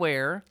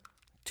anywhere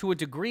to a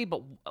degree,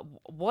 but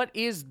what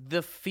is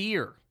the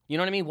fear? You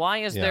know what I mean?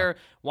 Why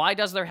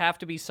does there have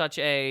to be such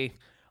a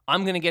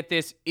I'm gonna get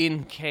this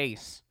in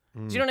case?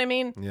 Do you know what I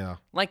mean? Yeah.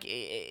 Like,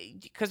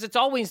 because it's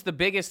always the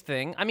biggest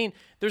thing. I mean,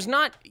 there's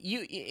not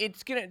you.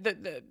 It's gonna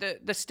the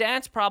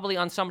stats probably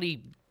on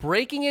somebody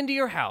breaking into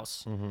your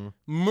house,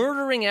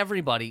 murdering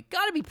everybody,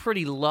 got to be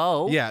pretty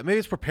low. Yeah, maybe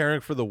it's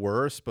preparing for the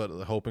worst, but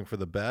hoping for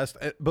the best.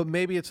 But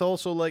maybe it's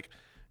also like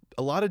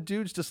a lot of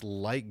dudes just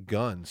like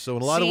guns. So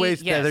in a lot of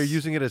ways, yes. they're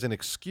using it as an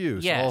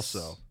excuse Yes.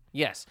 also.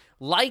 Yes.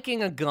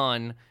 Liking a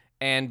gun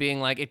and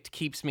being like, it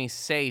keeps me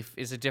safe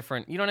is a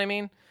different, you know what I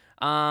mean?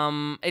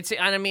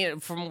 I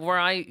mean, from where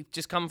I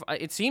just come from,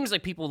 it seems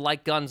like people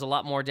like guns a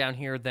lot more down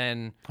here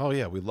than, Oh,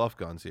 yeah, we love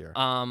guns here.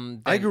 I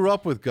than- grew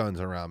up with guns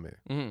around me.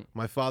 Mm-hmm.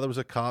 My father was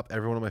a cop.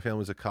 Everyone in my family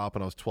was a cop.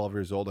 When I was 12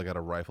 years old, I got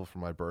a rifle for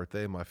my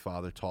birthday. My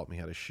father taught me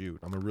how to shoot.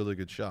 I'm a really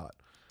good shot.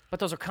 but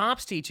those are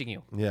cops teaching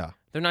you. Yeah.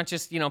 They're not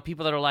just,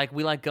 people that are like,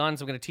 we like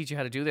guns, I'm going to teach you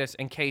how to do this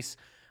in case,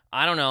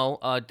 I don't know,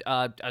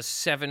 a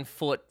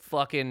 7-foot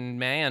fucking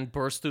man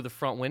bursts through the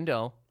front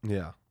window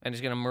Yeah. and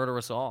is going to murder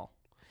us all.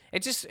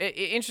 It's just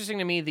interesting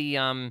to me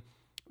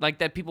like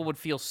that people would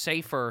feel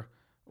safer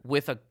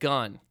with a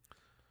gun.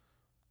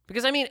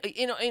 Because, I mean,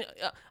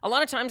 a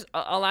lot of times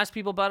I'll ask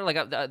people about it.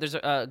 Like, there's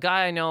a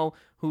guy I know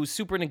who's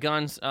super into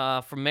guns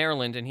from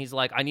Maryland, and he's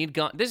like, I need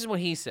gun. This is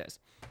what he says.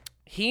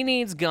 He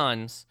needs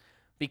guns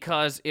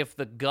because if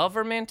the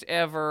government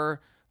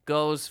ever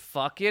goes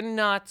fucking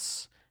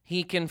nuts,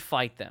 he can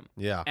fight them.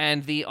 Yeah.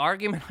 And the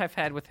argument I've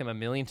had with him a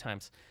million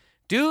times,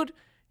 dude,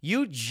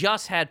 you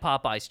just had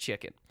Popeye's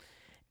chicken.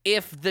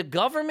 If the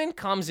government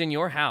comes in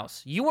your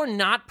house, you are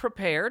not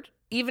prepared,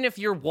 even if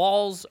your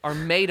walls are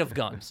made of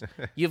guns.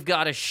 You've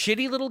got a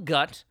shitty little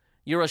gut.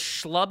 You're a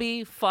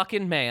schlubby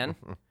fucking man.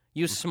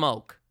 You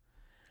smoke.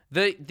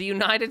 The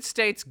United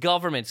States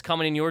government's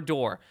coming in your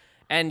door,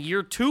 and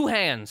your 2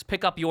 hands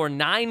pick up your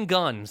 9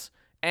 guns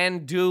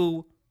and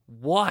do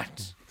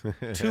what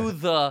to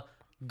the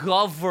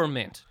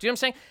government? Do you know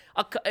what I'm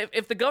saying?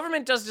 If the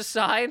government does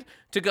decide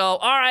to go,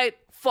 all right,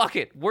 fuck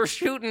it, we're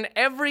shooting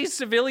every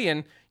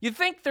civilian, you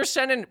think they're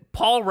sending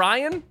Paul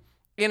Ryan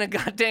in a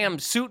goddamn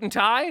suit and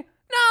tie?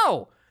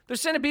 No. They're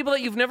sending people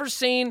that you've never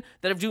seen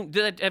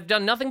that have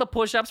done nothing but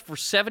push-ups for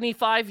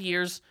 75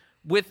 years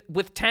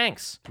with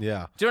tanks.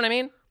 Yeah. Do you know what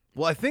I mean?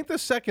 Well, I think the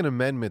Second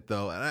Amendment,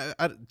 though,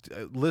 and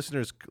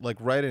listeners, like,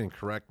 write in and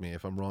correct me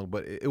if I'm wrong,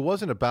 but it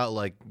wasn't about,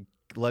 like,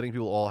 letting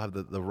people all have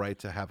the right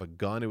to have a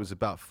gun. It was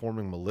about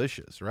forming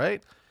militias,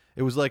 right?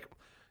 It was, like,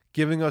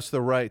 giving us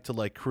the right to,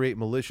 like, create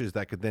militias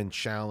that could then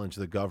challenge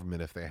the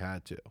government if they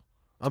had to.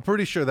 I'm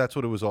pretty sure that's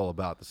what it was all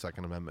about, the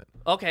Second Amendment.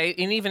 Okay,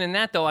 and even in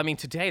that, though, I mean,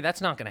 today,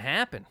 that's not going to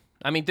happen.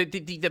 I mean,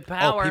 the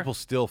power... Oh, people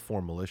still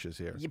form militias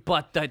here.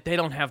 But they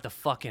don't have the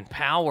fucking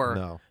power.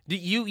 No.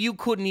 You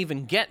couldn't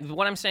even get...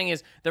 What I'm saying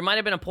is there might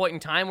have been a point in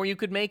time where you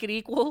could make it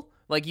equal.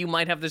 Like, you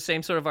might have the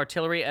same sort of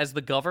artillery as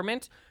the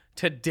government.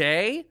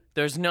 Today,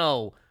 there's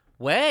no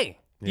way.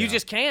 You Yeah.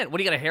 just can't. What,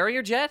 do you got a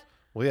Harrier jet?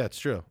 Well, yeah, it's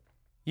true.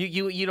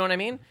 You know what I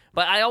mean?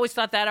 But I always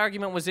thought that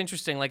argument was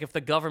interesting. Like, if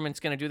the government's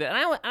going to do that.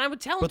 And I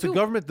would tell them, But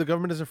the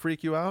government doesn't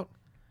freak you out?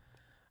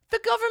 The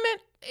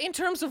government, in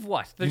terms of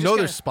what? They're You just know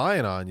gonna, they're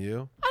spying on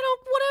you. I don't...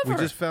 We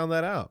Whatever. just found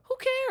that out. Who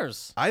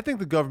cares? I think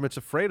the government's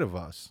afraid of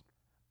us.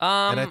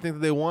 And I think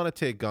that they want to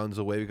take guns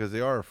away because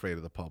they are afraid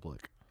of the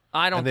public.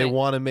 I don't And they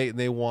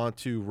think... want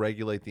to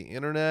regulate the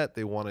internet.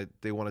 They want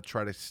to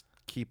try to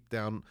keep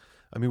down.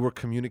 I mean, we're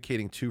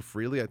communicating too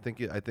freely. I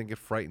think it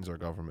frightens our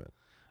government.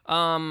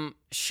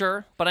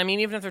 Sure, but I mean,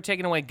 even if they're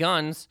taking away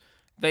guns,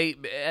 they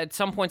at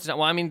some points.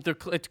 Well, I mean,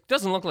 it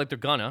doesn't look like they're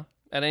gonna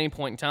at any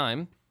point in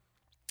time.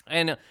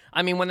 And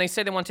I mean, when they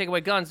say they want to take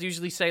away guns, they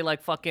usually say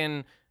like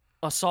fucking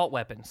assault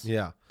weapons.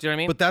 Yeah. Do you know what I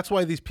mean? But that's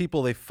why these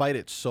people, they fight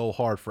it so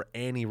hard for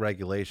any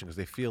regulation because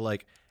they feel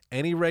like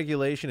any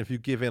regulation, if you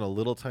give in a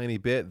little tiny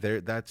bit,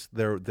 that's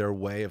their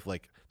way of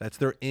like, that's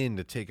their in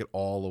to take it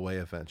all away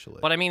eventually.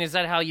 But I mean, is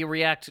that how you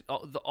react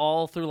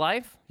all through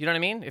life? You know what I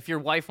mean? If your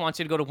wife wants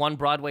you to go to one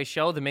Broadway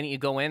show, the minute you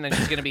go in, then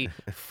she's going to be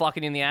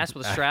fucking you in the ass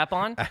with a strap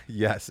on?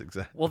 Yes,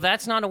 exactly. Well,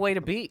 that's not a way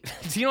to be.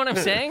 Do you know what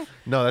I'm saying?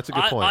 No, that's a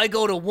good point. I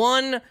go to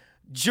one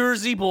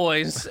Jersey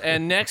Boys,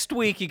 and next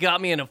week you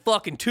got me in a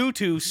fucking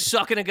tutu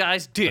sucking a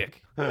guy's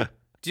dick. Do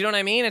you know what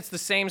I mean? It's the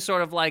same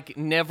sort of like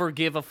never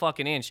give a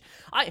fucking inch.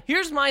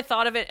 Here's my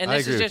thought of it, and I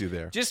this agree is with you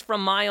there. just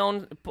from my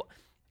own.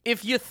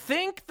 If you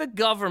think the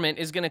government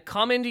is going to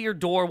come into your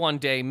door one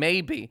day,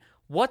 maybe,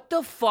 what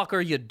the fuck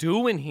are you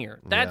doing here?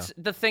 That's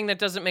the thing that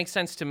doesn't make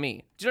sense to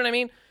me. Do you know what I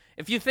mean?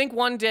 If you think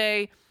one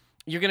day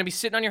you're going to be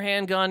sitting on your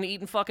handgun,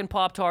 eating fucking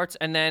Pop-Tarts,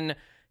 and then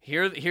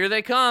here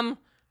they come,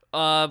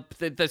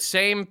 The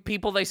same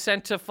people they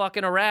sent to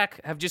fucking Iraq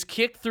have just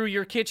kicked through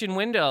your kitchen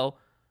window.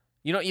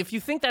 You know, if you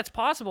think that's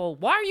possible,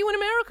 why are you in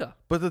America?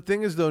 But the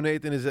thing is, though,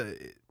 Nathan, is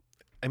that,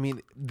 I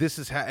mean, this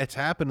is it's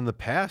happened in the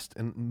past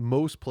in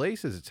most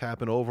places. It's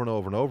happened over and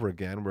over and over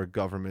again, where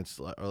governments,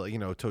 or, you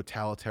know,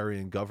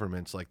 totalitarian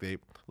governments, like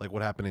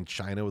what happened in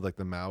China with like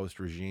the Maoist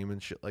regime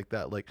and shit like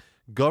that. Like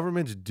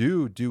governments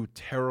do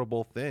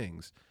terrible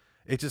things.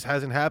 It just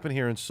hasn't happened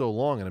here in so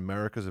long, and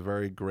America's a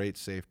very great,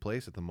 safe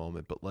place at the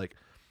moment. But like,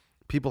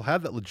 people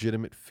have that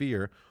legitimate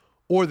fear.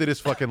 Or they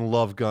just fucking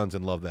love guns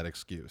and love that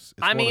excuse.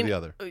 It's one or the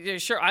other.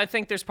 Sure, I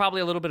think there's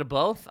probably a little bit of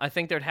both. I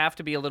think there'd have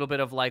to be a little bit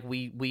of like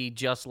we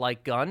just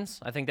like guns.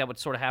 I think that would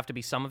sort of have to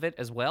be some of it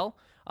as well.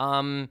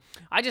 I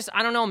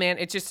don't know, man.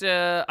 It's just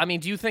I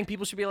mean, do you think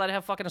people should be allowed to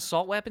have fucking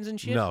assault weapons and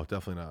shit? No,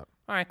 definitely not.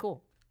 All right,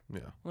 cool.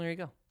 Yeah. Well, there you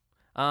go.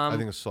 I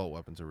think assault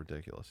weapons are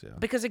ridiculous. Yeah.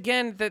 Because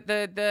again,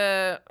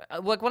 the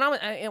like when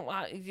I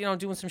was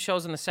doing some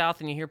shows in the South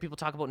and you hear people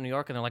talk about New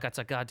York and they're like, that's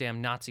a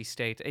goddamn Nazi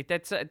state.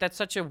 That's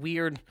such a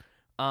weird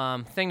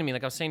thing to me.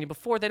 Like I was saying to you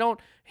before,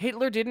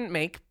 Hitler didn't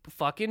make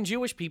fucking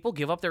Jewish people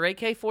give up their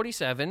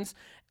AK-47s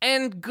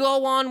and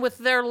go on with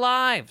their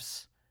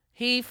lives.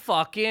 He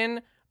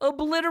fucking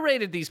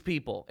obliterated these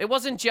people. It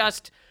wasn't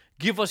just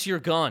give us your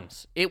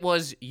guns. It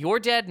was you're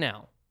dead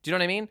now. Do you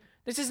know what I mean?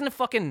 This isn't a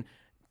fucking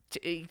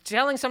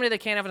telling somebody they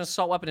can't have an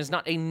assault weapon is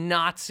not a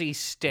Nazi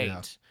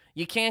state.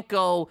 Yeah.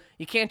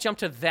 You can't jump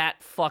to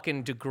that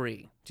fucking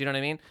degree. Do you know what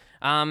I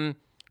mean?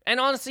 And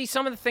honestly,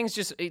 some of the things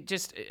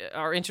just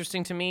are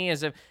interesting to me.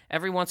 As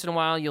every once in a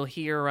while, you'll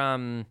hear.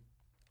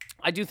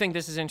 I do think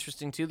this is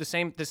interesting too.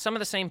 Some of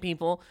the same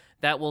people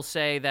that will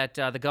say that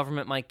the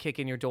government might kick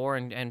in your door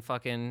and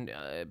fucking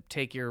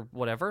take your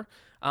whatever.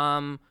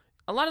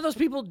 A lot of those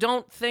people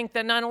don't think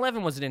that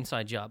 9/11 was an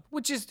inside job,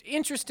 which is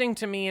interesting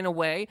to me in a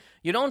way.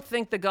 You don't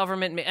think the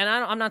government, and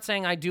I'm not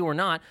saying I do or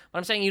not, but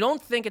I'm saying you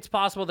don't think it's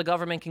possible the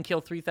government can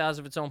kill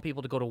 3,000 of its own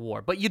people to go to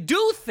war. But you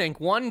do think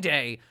one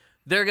day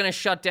they're going to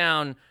shut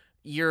down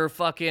your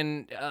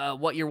fucking,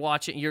 what you're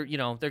watching. They're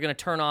going to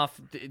turn off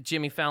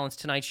Jimmy Fallon's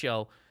Tonight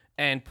Show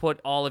and put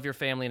all of your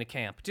family in a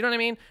camp. Do you know what I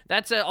mean?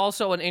 That's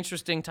also an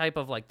interesting type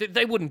of like,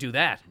 they wouldn't do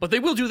that, but they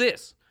will do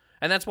this.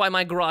 And that's why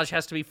my garage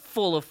has to be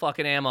full of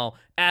fucking ammo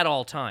at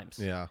all times.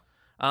 Yeah.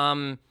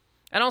 And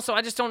also,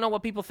 I just don't know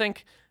what people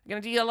think.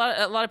 A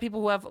lot of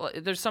people who have,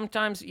 there's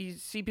sometimes you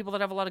see people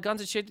that have a lot of guns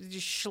and shit,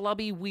 just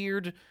schlubby,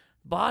 weird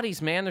bodies,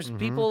 man. There's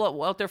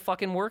people out there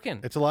fucking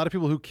working. It's a lot of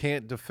people who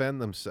can't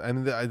defend themselves. I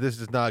mean, this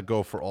does not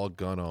go for all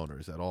gun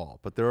owners at all.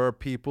 But there are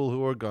people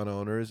who are gun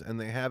owners and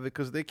they have it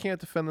because they can't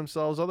defend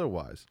themselves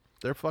otherwise.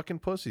 They're fucking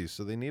pussies,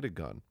 so they need a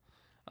gun.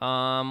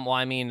 Well,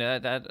 I mean,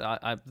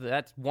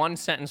 that's one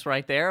sentence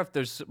right there. If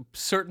there's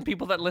certain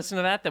people that listen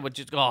to that would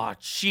just, oh,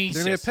 Jesus.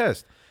 They're gonna get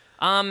pissed.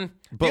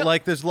 But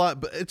like, there's a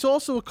lot, but it's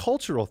also a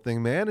cultural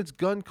thing, man. It's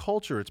gun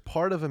culture. It's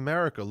part of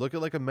America. Look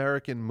at like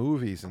American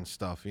movies and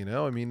stuff, you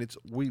know? I mean,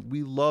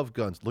 we love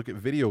guns. Look at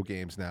video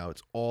games now.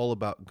 It's all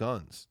about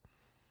guns.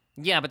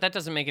 Yeah, but that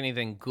doesn't make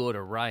anything good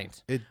or right.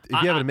 But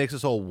it makes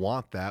us all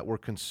want that. We're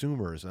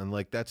consumers, and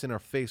like that's in our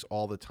face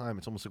all the time.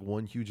 It's almost like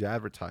one huge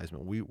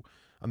advertisement.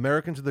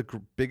 Americans are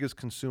the biggest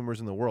consumers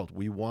in the world.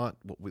 We want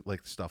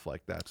like stuff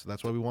like that, so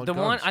that's why we want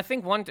guns. I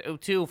think one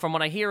too, from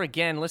what I hear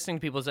again, listening to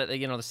people, is that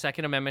the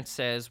Second Amendment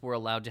says we're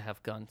allowed to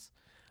have guns,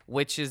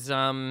 which is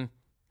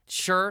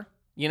sure,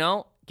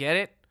 get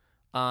it.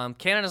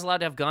 Canada's allowed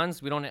to have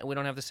guns. We don't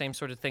have the same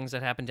sort of things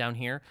that happen down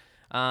here.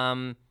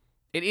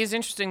 It is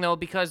interesting though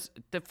because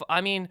the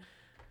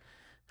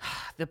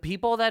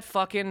people that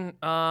fucking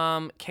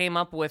came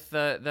up with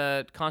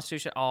the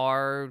Constitution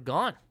are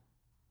gone.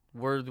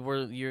 We're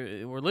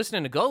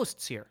listening to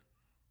ghosts here.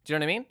 Do you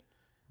know what I mean?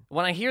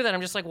 When I hear that, I'm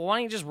just like, well, why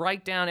don't you just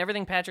write down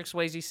everything Patrick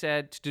Swayze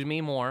said to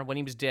Demi Moore when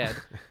he was dead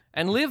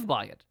and live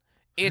by it?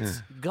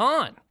 It's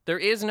gone. There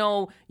is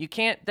no, you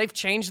can't, they've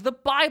changed the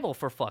Bible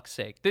for fuck's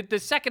sake. The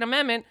Second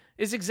Amendment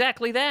is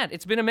exactly that.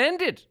 It's been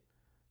amended.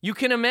 You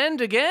can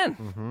amend again.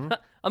 Mm-hmm.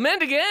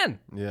 Amend again.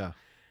 Yeah.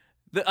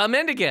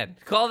 Amend again.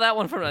 Call that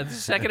one from the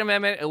Second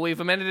Amendment.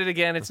 We've amended it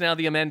again. It's now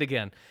the amend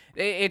again.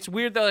 It's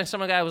weird though. Some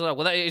guy was like,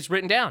 well, it's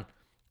written down.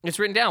 It's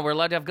written down. We're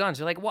allowed to have guns.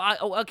 You're like, well,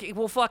 okay,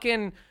 well,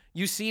 fucking,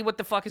 you see what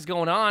the fuck is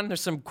going on.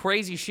 There's some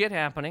crazy shit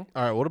happening.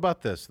 All right, what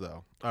about this,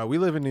 though? All right, we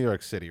live in New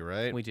York City,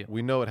 right? We do.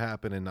 We know what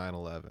happened in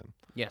 9/11.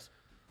 Yes.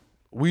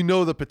 We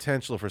know the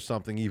potential for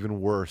something even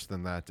worse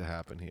than that to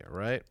happen here,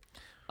 right?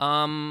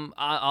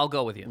 I'll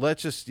go with you.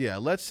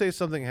 Let's say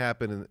something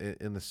happened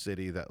in the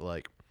city that,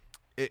 like,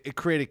 it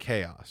created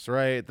chaos,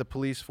 right? The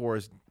police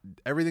force,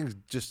 everything's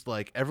just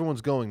like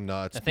everyone's going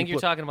nuts. I think you're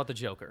talking about the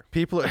Joker.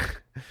 People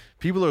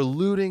are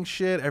looting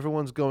shit.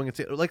 Everyone's going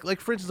insane. Like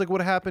for instance, like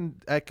what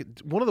happened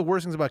one of the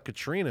worst things about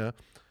Katrina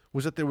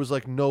was that there was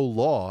like no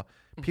law.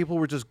 People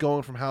were just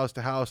going from house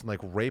to house and like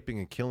raping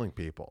and killing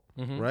people,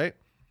 right?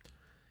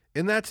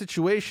 In that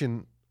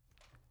situation,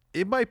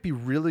 it might be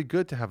really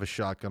good to have a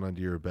shotgun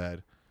under your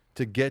bed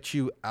to get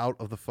you out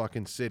of the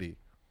fucking city,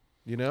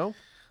 you know?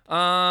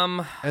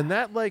 And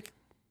that like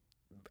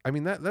I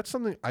mean, that's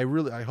something I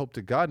hope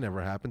to God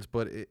never happens,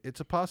 but it's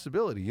a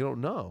possibility. You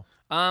don't know.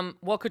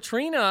 Well,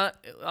 Katrina,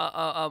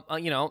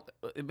 you know,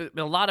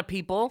 a lot of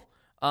people,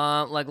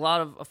 like a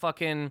lot of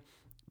fucking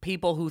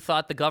people who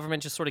thought the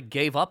government just sort of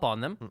gave up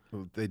on them.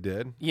 They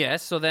did.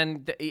 Yes. So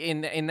then,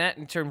 in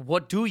that term,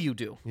 what do you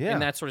do in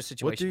that sort of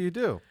situation? What do you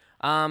do?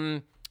 I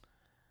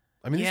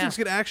mean, these Yeah. things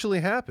could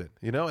actually happen,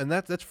 you know, and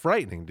that's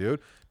frightening, dude.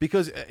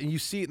 Because you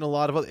see it in a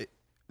lot of other.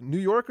 New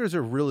Yorkers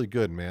are really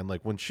good, man.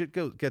 Like when shit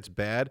gets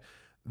bad,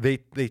 they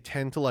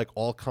tend to like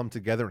all come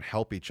together and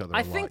help each other.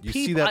 I a think lot. You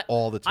see that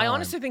all the time. I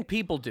honestly think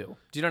people do.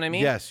 Do you know what I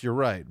mean? Yes, you're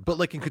right. But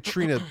like in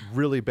Katrina,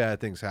 really bad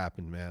things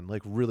happened, man.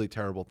 Like really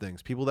terrible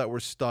things. People that were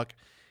stuck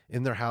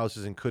in their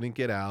houses and couldn't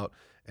get out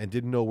and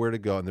didn't know where to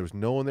go, and there was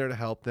no one there to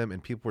help them,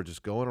 and people were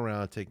just going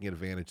around taking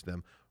advantage of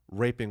them,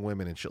 raping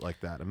women and shit like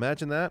that.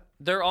 Imagine that.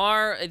 There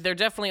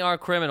definitely are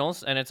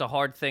criminals, and it's a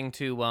hard thing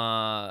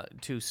to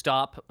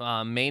stop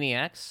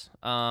maniacs.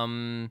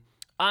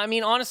 I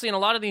mean, honestly, in a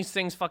lot of these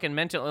things, fucking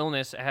mental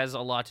illness has a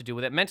lot to do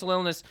with it. Mental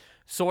illness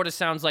sort of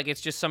sounds like it's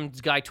just some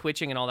guy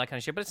twitching and all that kind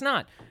of shit, but it's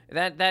not.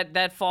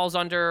 That falls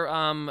under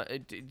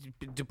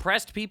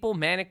depressed people,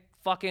 manic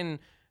fucking,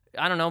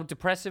 I don't know,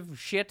 depressive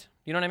shit.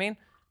 You know what I mean?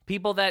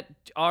 People that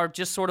are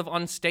just sort of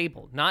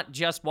unstable, not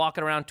just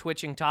walking around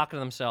twitching, talking to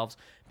themselves.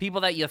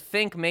 People that you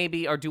think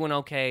maybe are doing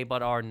okay,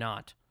 but are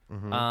not.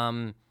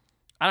 I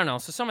don't know.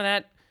 So some of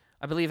that,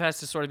 I believe, has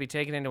to sort of be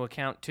taken into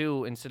account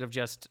too, instead of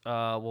just,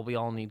 well, we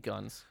all need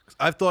guns.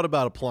 I've thought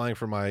about applying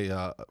for my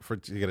to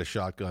get a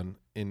shotgun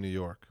in New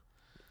York,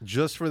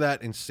 just for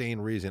that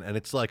insane reason. And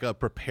it's like a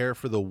prepare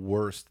for the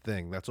worst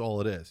thing. That's all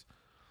it is.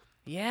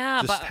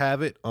 Yeah, Just but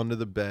have it under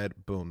the bed.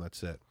 Boom.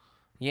 That's it.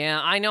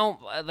 yeah, I know.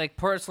 Like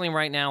personally,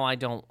 right now, I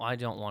don't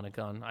want a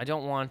gun. I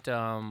don't want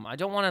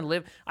to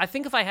live. I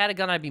think if I had a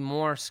gun, I'd be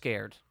more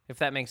scared. If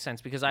that makes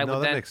sense, because I No, would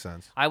that then makes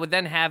sense. I would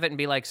then have it and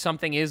be like,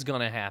 something is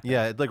gonna happen.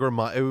 Yeah, it like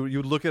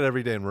you look at it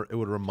every day and it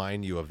would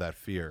remind you of that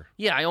fear.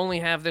 Yeah, I only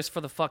have this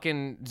for the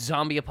fucking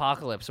zombie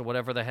apocalypse or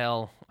whatever the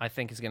hell I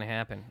think is gonna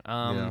happen.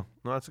 Yeah,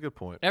 no, that's a good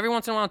point. Every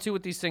once in a while, too,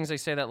 with these things, they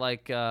say that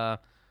like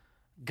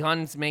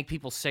guns make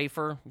people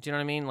safer. Do you know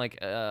what I mean? Like,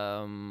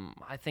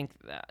 I think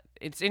that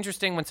it's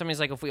interesting when somebody's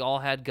like, if we all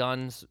had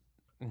guns,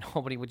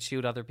 nobody would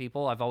shoot other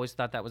people. I've always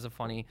thought that was a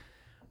funny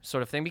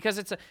sort of thing, because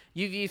it's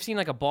you've seen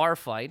like a bar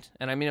fight,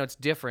 and I mean it's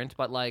different,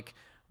 but like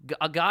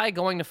a guy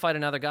going to fight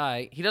another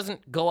guy, he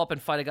doesn't go up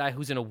and fight a guy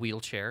who's in a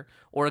wheelchair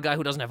or a guy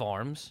who doesn't have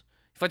arms.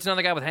 He fights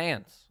another guy with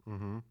hands,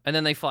 and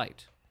then they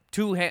fight.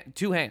 Two hands.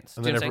 And Do you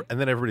know then, what I'm saying? and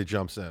then everybody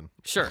jumps in.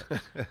 Sure.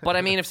 But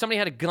I mean, if somebody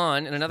had a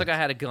gun and another guy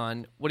had a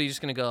gun, what are you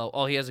just going to go,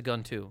 oh, he has a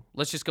gun too.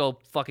 Let's just go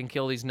fucking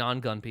kill these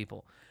non-gun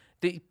people.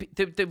 The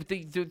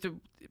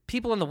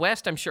people in the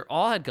West, I'm sure,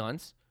 all had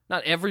guns.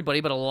 Not everybody,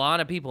 but a lot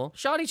of people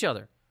shot each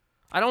other.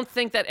 I don't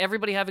think that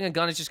everybody having a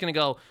gun is just going to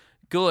go,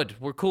 good,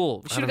 we're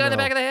cool. Shoot a guy in the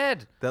back of the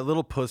head. That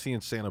little pussy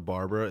in Santa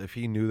Barbara, if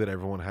he knew that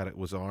everyone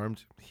was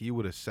armed, he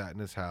would have sat in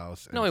his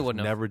house and No, he just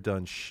wouldn't have. never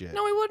done shit.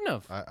 No, he wouldn't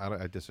have.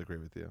 I disagree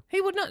with you. He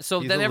would not.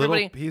 So He's then a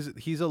everybody...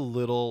 he's a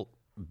little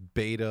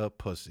beta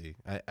pussy.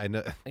 I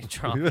know. He's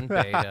dropping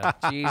beta.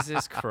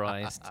 Jesus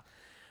Christ.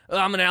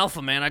 I'm an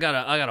alpha, man. I got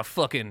a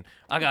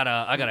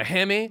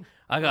Hemi.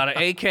 I got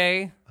an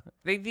AK.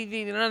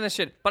 None of this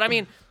shit. But I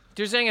mean,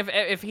 you're saying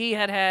if he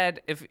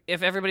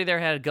if everybody there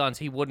had guns,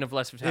 he wouldn't have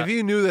left. If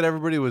he knew that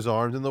everybody was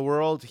armed in the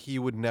world, he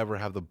would never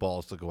have the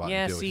balls to go out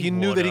and do it. Yes, He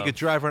knew that he would've. could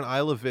drive around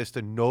Isla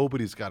Vista.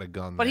 Nobody's got a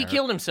gun But there. he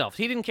killed himself.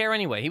 He didn't care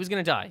anyway. He was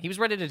gonna die. He was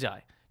ready to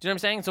die. Do you know what I'm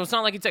saying? So it's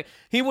not like it's like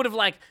he would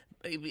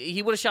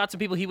have shot some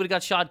people. He would have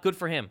got shot. Good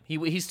for him.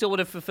 He still would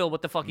have fulfilled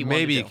what the fuck he wanted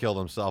Maybe to he do. killed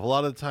himself. A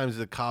lot of the times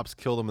the cops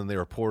killed him and they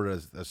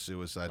reported as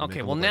suicide. to make Okay,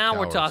 them well look like now we're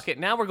cowards. talking.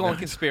 Now we're going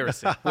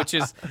conspiracy, which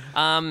is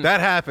That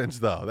happens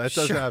though. That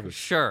does sure, happen.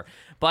 Sure,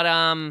 but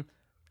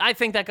I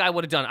think that guy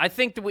would have done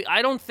it.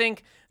 I don't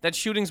think that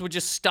shootings would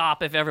just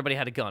stop if everybody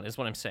had a gun. Is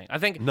what I'm saying. I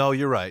think No,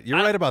 you're right. You're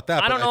right about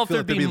that. I don't but know I if feel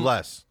like there'd there'd be be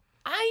less.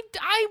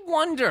 I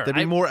wonder. There'd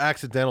be more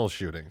accidental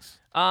shootings,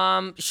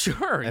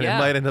 Sure, and yeah. it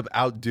might end up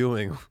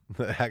outdoing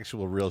the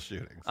actual real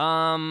shootings.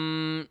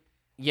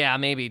 Yeah,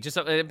 maybe just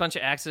a bunch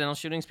of accidental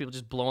shootings, people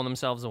just blowing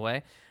themselves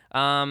away.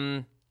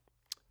 Yeah,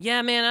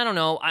 man, I don't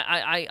know.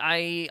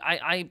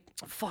 I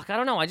fuck, I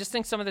don't know. I just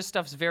think some of this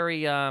stuff's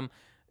very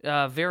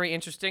very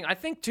interesting. I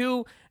think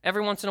too,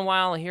 every once in a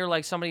while I hear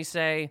like somebody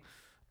say,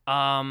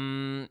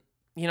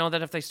 you know,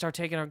 that if they start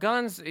taking our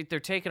guns,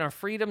 they're taking our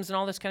freedoms and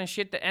all this kind of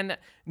shit. And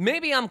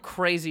maybe I'm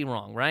crazy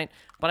wrong, right?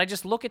 But I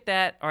just look at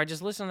that, or I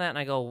just listen to that, and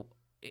I go,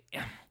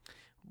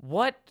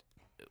 what?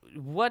 I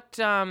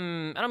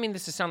don't mean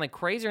this to sound like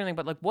crazy or anything,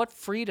 but like, what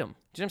freedom?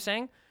 Do you know what I'm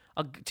saying?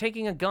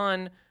 Taking a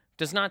gun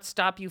does not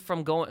stop you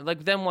from going.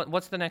 Like, then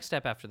what's the next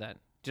step after that?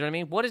 Do you know what I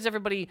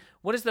mean?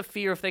 What is the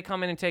fear if they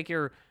come in and take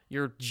your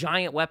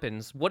giant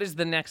weapons? What is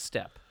the next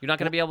step? You're not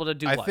going to be able to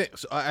do what?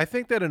 I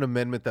think that an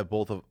amendment that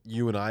both of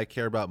you and I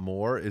care about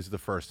more is the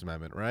First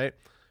Amendment, right?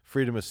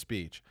 Freedom of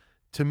speech.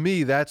 To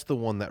me, that's the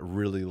one that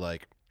really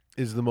like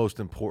is the most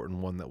important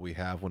one that we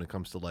have when it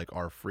comes to like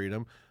our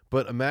freedom.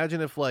 But imagine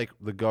if like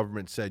the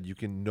government said you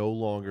can no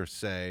longer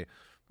say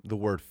the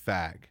word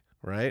fag,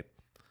 right?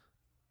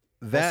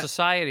 Well,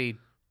 society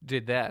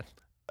did that.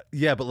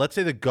 Yeah, but let's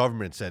say the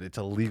government said it's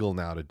illegal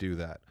now to do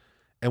that,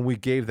 and we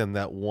gave them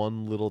that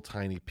one little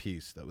tiny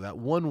piece, that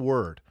one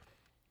word.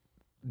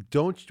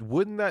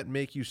 Wouldn't that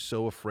make you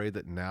so afraid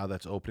that now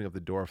that's opening up the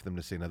door for them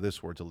to say, now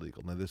this word's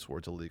illegal, now this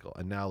word's illegal,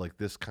 and now like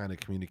this kind of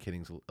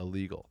communicating is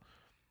illegal?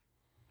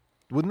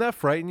 Wouldn't that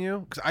frighten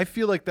you? Because I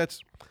feel like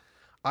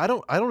I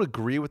don't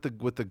agree with the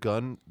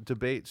gun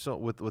debate, so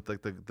with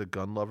like the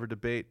gun lover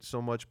debate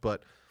so much,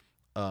 but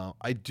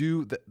I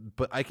do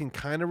but I can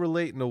kind of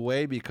relate in a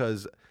way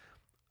because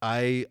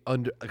I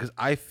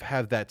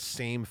have that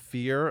same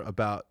fear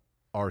about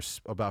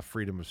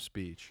freedom of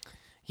speech.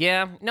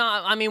 Yeah, no,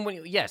 I mean,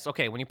 when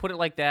you put it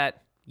like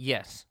that,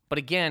 yes. But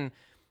again,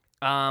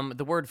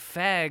 the word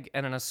fag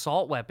and an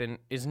assault weapon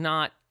is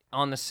not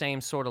on the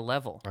same sort of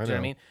level. Do you know what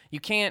I mean? You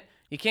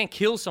can't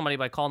kill somebody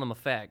by calling them a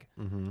fag.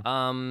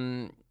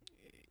 Mm-hmm.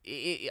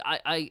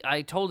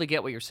 I totally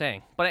get what you're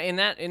saying, but in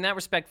that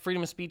respect,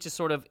 freedom of speech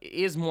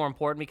is more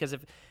important because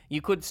if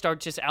you could start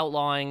just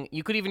outlawing,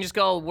 you could even just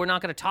go, we're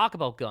not going to talk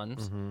about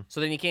guns,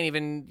 so then you can't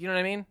even, you know what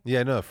I mean?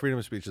 Yeah, no, freedom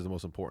of speech is the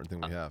most important thing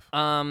we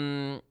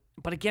have.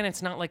 But again,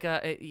 it's not like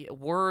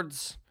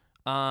words.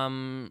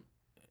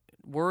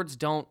 Words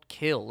don't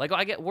kill. Like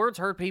I get words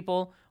hurt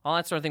people, all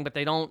that sort of thing, but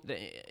they don't.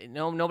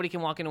 Nobody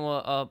can walk into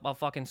a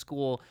fucking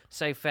school,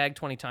 say fag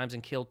 20 times,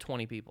 and kill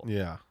 20 people.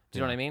 Yeah. Do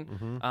you know what I mean?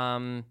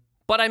 Mm-hmm.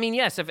 But I mean,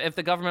 yes, if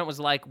the government was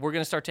like, we're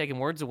going to start taking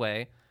words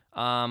away,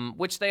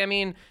 which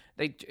they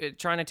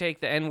trying to take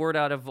the N word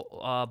out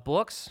of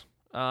books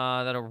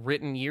that are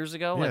written years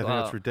ago. Yeah, like, I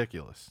think that's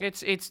ridiculous.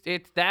 It's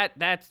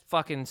that's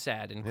fucking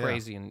sad and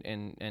crazy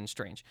and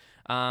strange.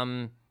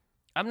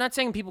 I'm not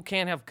saying people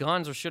can't have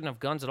guns or shouldn't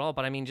have guns at all,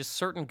 but I mean, just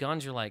certain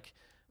guns, you're like,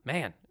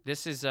 man,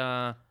 this is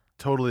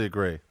Totally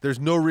agree. There's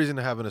no reason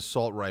to have an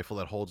assault rifle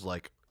that holds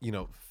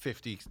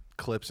 50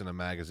 clips in a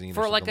magazine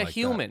for or like a like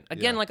human. that.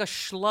 Again, like a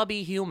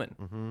schlubby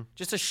human.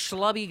 Just a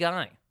schlubby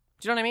guy.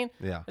 Do you know what I mean?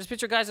 Yeah. Just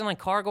picture guys in like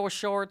cargo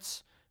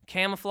shorts,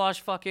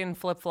 camouflage fucking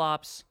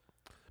flip-flops.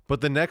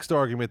 But the next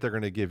argument they're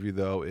going to give you,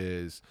 though,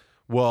 is,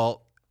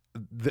 well,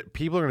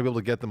 people are going to be able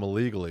to get them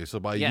illegally. So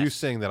by you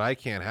saying that I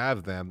can't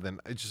have them, then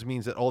it just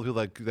means that all the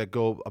people that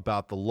go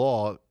about the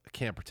law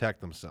can't protect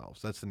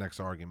themselves. That's the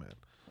next argument.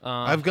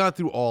 I've gone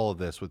through all of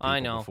this with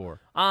people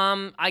before.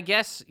 I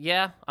guess,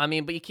 yeah. I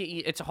mean, but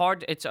it's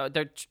hard. It's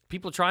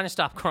people trying to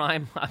stop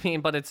crime. I mean,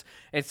 but it's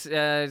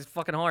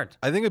fucking hard.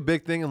 I think a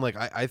big thing, and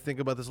I think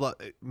about this a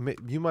lot.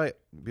 You might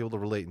be able to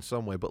relate in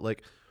some way, but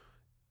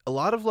a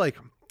lot of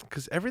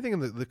because everything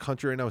in the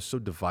country right now is so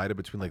divided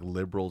between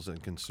liberals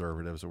and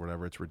conservatives or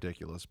whatever. It's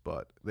ridiculous,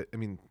 but I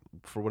mean,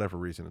 for whatever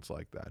reason, it's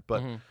like that.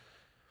 But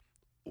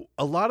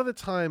a lot of the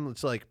time,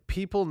 it's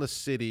people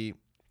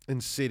in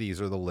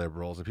cities are the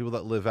liberals, and people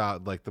that live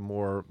out the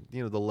more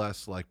the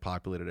less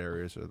populated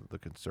areas are the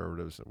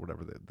conservatives or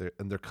whatever.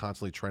 They're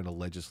constantly trying to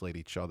legislate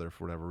each other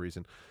for whatever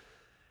reason,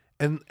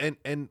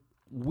 and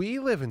we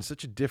live in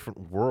such a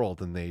different world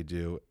than they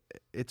do.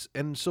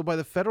 And so by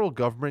the federal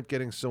government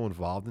getting so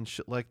involved in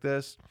shit like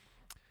this,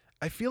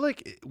 I feel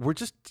like we're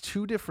just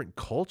two different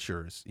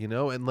cultures, and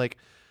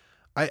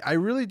I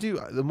really do.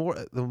 The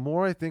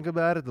more I think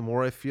about it, the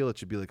more I feel it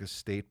should be a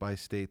state by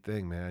state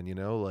thing, man.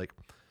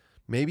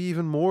 Maybe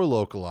even more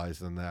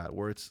localized than that,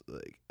 where it's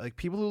like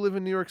people who live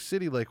in New York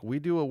City, we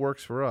do what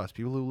works for us.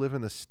 People who live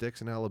in the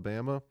sticks in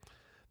Alabama,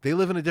 they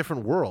live in a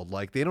different world.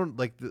 They don't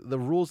the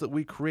rules that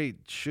we create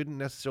shouldn't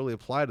necessarily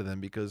apply to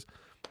them because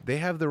they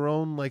have their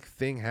own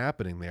thing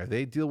happening there.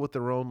 They deal with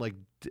their own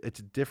it's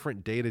a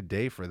different day to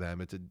day for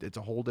them. It's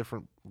a whole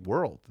different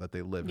world that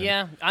they live in.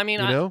 Yeah, I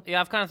mean,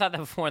 I've kind of thought that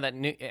before. That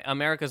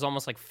America's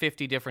almost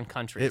 50 different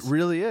countries. It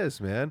really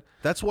is, man.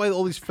 That's why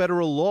all these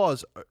federal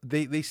laws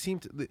they seem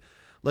to.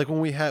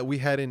 When we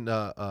had in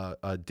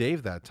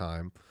Dave that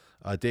time,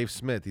 Dave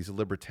Smith, he's a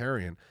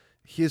libertarian.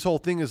 His whole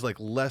thing is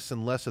less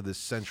and less of this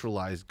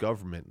centralized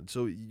government. And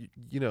so,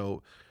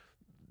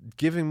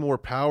 giving more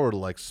power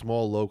to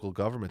small local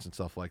governments and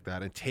stuff like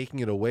that and taking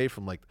it away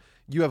from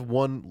you have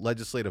one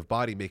legislative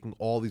body making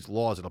all these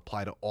laws that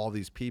apply to all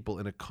these people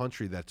in a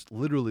country that's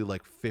literally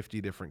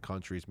 50 different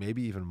countries,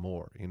 maybe even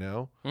more,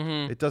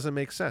 It doesn't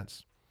make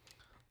sense.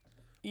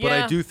 Yeah. But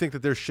I do think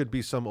that there should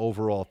be some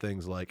overall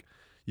things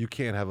you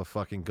can't have a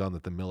fucking gun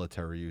that the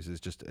military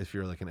uses just if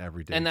you're an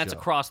everyday and that's Joe.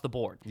 across the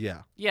board.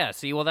 Yeah. Yeah.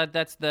 See, well,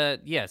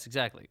 yes,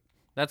 exactly.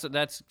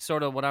 That's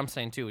sort of what I'm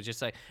saying too. It's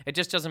just it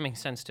just doesn't make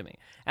sense to me.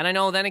 And I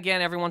know then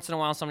again, every once in a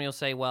while, somebody will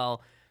say,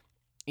 well,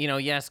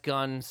 yes,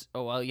 guns.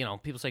 Oh, well,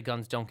 people say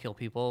guns don't kill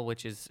people,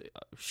 which is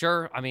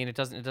sure. I mean, it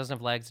doesn't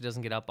have legs. It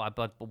doesn't get up.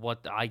 But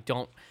what I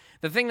don't.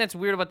 The thing that's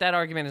weird about that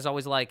argument is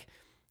always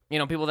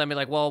people then be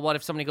like, well, what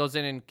if somebody goes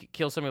in and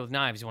kills somebody with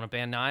knives? You want to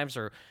ban knives?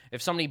 Or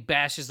if somebody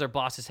bashes their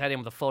boss's head in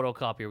with a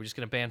photocopier, we're just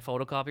going to ban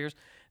photocopiers?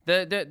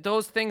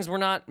 Those things were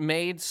not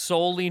made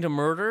solely to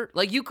murder.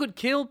 You could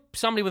kill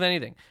somebody with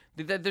anything.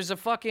 There's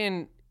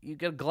you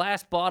got a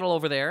glass bottle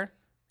over there.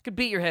 You could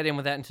beat your head in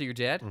with that until you're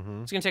dead.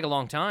 It's going to take a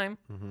long time.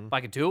 If I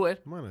could do it.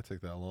 It might not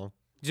take that long.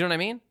 Do you know what I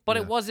mean? But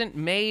Yeah. it wasn't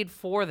made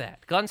for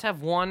that. Guns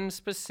have one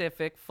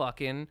specific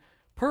fucking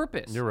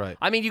purpose. You're right.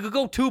 I mean, you could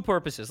go two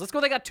purposes. Let's go.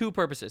 They got two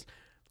purposes.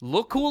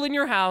 Look cool in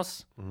your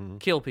house,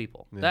 kill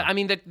people. I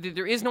mean,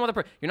 there is no other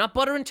purpose. You're not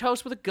buttering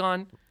toast with a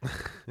gun.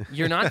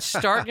 You're not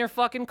starting your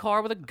fucking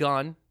car with a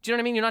gun. Do you know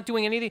what I mean? You're not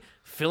doing anything.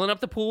 Filling up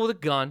the pool with a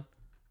gun.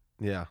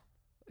 Yeah.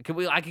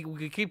 We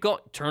could keep going.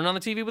 Turn on the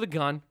TV with a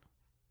gun.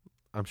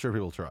 I'm sure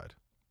people tried.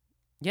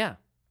 Yeah.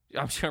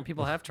 I'm sure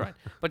people have tried.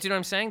 But you know what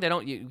I'm saying? They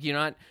don't. You're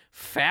not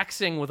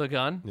faxing with a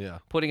gun. Yeah.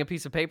 Putting a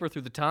piece of paper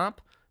through the top,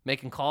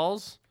 making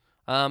calls.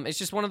 It's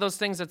just one of those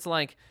things that's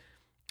like,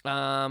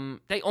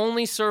 they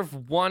only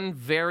serve one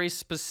very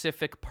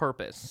specific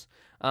purpose.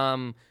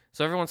 So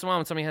every once in a while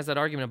when somebody has that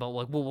argument about,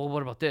 like, well,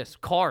 what about this?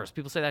 Cars.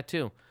 People say that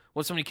too.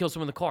 What if somebody kills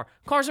someone in the car?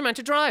 Cars are meant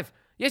to drive.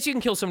 Yes, you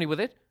can kill somebody with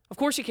it. Of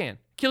course you can.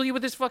 Kill you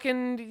with this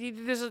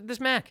fucking, this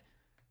Mac.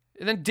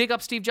 And then dig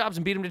up Steve Jobs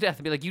and beat him to death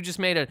and be like, you just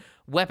made a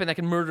weapon that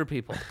can murder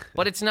people.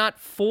 But it's not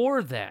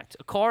for that.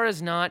 A car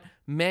is not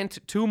meant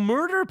to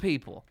murder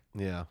people.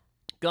 Yeah.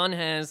 Gun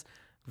has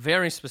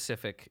very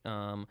specific,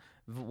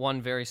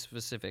 one very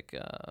specific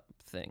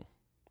thing.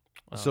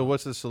 So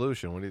what's the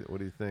solution? What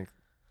do you think?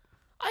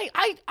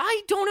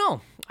 I don't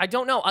know. I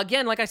don't know.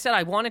 Again, like I said,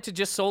 I wanted to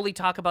just solely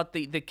talk about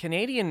the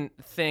Canadian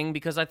thing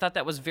because I thought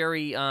that was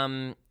very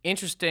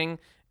interesting,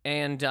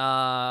 and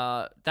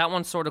that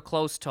one's sort of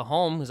close to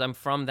home because I'm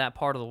from that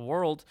part of the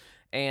world.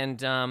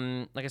 And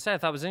like I said, I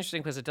thought it was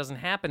interesting because it doesn't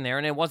happen there,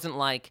 and it wasn't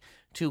like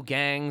two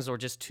gangs or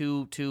just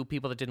two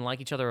people that didn't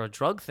like each other or a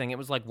drug thing. It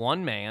was like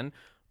one man,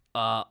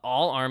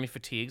 all army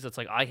fatigues. It's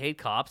like, I hate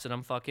cops, and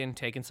I'm fucking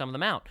taking some of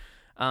them out.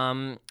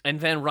 And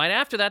then right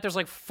after that, there's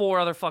like 4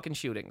 other fucking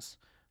shootings.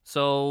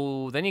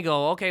 So then you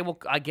go, okay, well,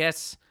 I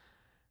guess,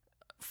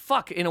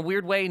 fuck, in a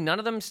weird way, none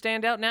of them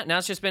stand out now. Now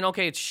it's just been,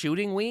 okay, it's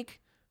shooting week.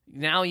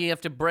 Now you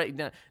have to break.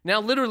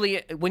 Now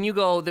literally, when you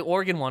go, the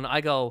Oregon one,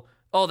 I go,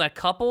 oh, that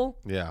couple?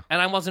 Yeah.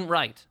 And I wasn't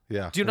right.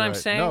 Yeah. Do you know what I'm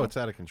saying? No, it's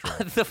out of control.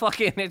 The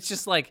fucking, it's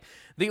just like,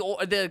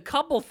 the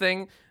couple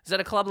thing is at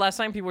a club last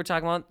time people were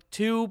talking about.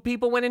 2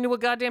 people went into a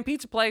goddamn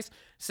pizza place,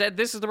 said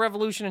this is the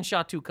revolution, and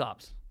shot 2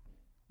 cops.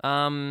 So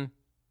I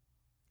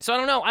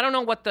don't know. I don't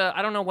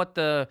know what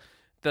the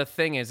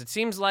thing is. It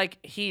seems like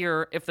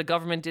here, if the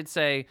government did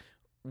say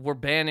we're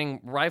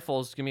banning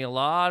rifles, it's gonna be a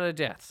lot of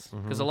deaths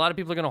because a lot of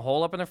people are gonna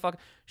hole up in their fucking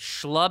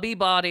schlubby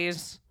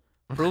bodies.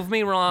 Prove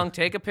me wrong.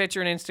 Take a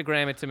picture and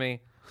Instagram it to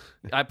me.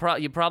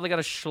 You probably got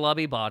a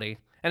schlubby body,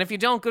 and if you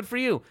don't, good for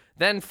you.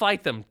 Then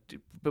fight them,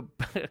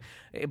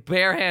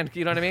 bare hand.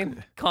 You know what I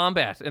mean?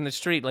 Combat in the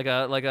street like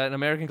an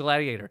American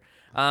gladiator.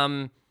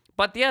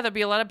 But yeah, there'd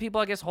be a lot of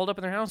people, I guess, holed up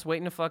in their house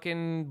waiting to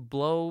fucking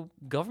blow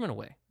government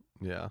away.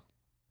 Yeah.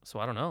 So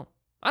I don't know.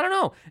 It's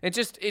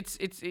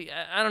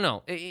I don't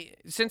know.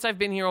 Since I've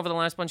been here over the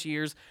last bunch of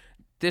years,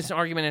 this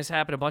argument has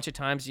happened a bunch of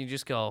times. And you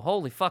just go,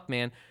 holy fuck,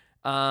 man.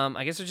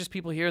 I guess there's just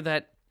people here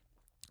that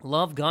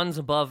love guns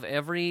above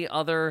every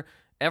other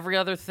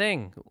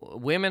thing.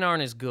 Women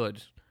aren't as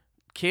good.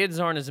 Kids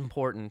aren't as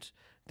important.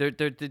 They're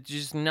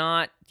just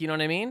not. You know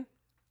what I mean?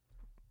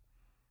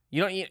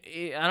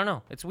 I don't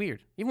know. It's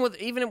weird.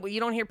 Even you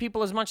don't hear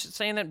people as much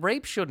saying that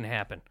rape shouldn't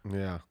happen.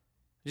 Yeah.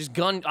 Just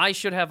gun. I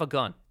should have a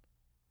gun.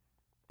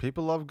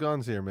 People love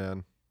guns here,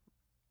 man.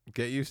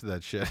 Get used to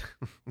that shit,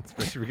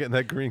 especially for getting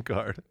that green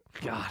card.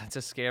 God, it's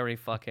a scary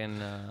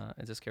fucking.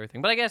 It's a scary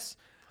thing. But I guess.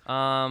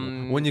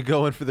 When you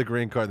go in for the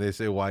green card, they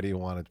say, "Why do you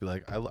want it?" Be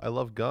like, "I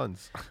love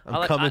guns.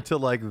 I'm coming to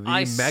like the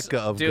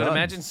mecca of dude, guns." Dude,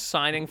 imagine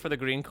signing for the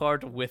green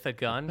card with a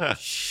gun,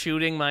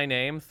 shooting my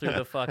name through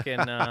the fucking.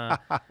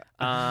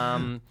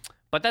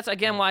 But that's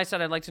again why I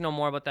said I'd like to know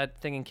more about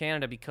that thing in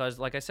Canada because,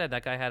 like I said,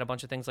 that guy had a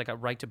bunch of things like a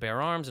right to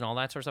bear arms and all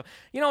that sort of stuff.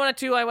 You know what?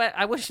 Too,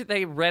 I wish that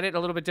they read it a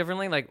little bit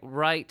differently. Like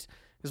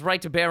because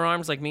right to bear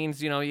arms like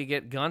means you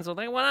get guns. So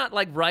like, why not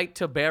like right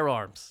to bear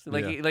arms?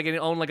 Like you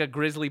own like a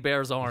grizzly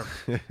bear's arm.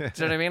 Do you know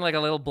what I mean? Like a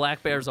little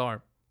black bear's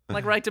arm.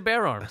 Like right to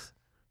bear arms.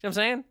 You know what I'm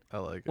saying? I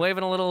like it.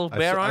 Waving a little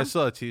bear arm. I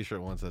saw a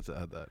T-shirt once that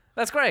had that.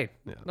 That's great.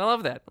 Yeah. I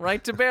love that.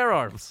 Right to bear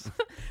arms.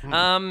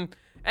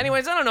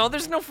 Anyways, I don't know.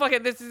 There's no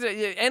fucking. This is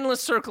an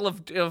endless circle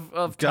of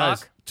Guys,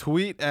 talk.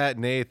 tweet at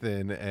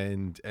Nathan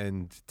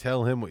and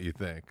tell him what you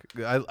think.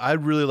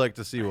 I'd really like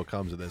to see what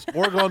comes of this.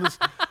 Or go on this,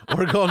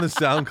 or go on the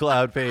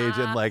SoundCloud page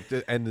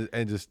and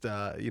just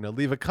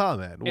leave a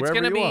comment. It's wherever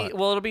gonna you be want.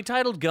 well. It'll be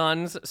titled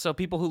 "Guns," so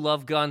people who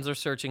love guns are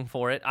searching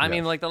for it. I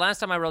mean, like the last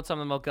time I wrote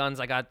something about guns,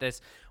 I got this.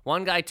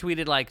 One guy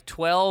tweeted like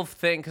 12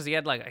 things because he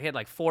had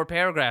like 4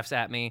 paragraphs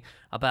at me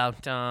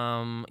about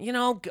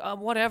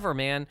whatever,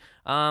 man.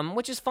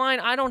 Which is fine.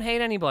 I don't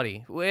hate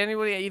anybody.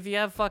 If you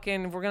have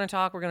fucking, if we're gonna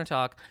talk, we're gonna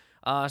talk.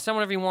 Send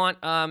whatever you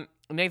want.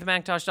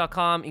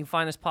 NathanMacintosh.com. You can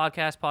find this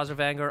podcast, Positive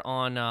Anger,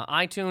 on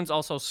iTunes.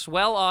 Also,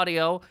 Swell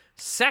Audio.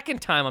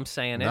 Second time I'm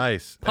saying it.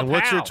 Nice. And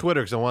what's your Twitter?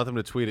 Because I want them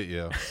to tweet at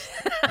you.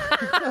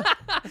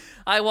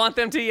 I want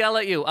them to yell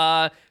at you.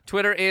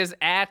 Twitter is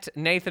at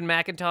Nathan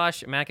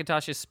Macintosh.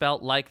 Macintosh is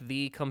spelt like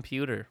the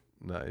computer.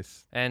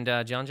 Nice. And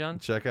John?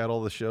 Check out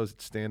all the shows at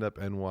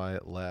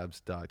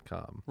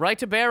standupnylabs.com. Right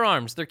to bear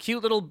arms. They're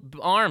cute little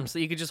arms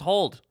that you could just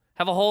hold.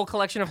 Have a whole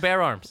collection of bear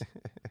arms.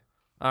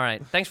 All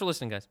right. Thanks for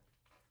listening, guys.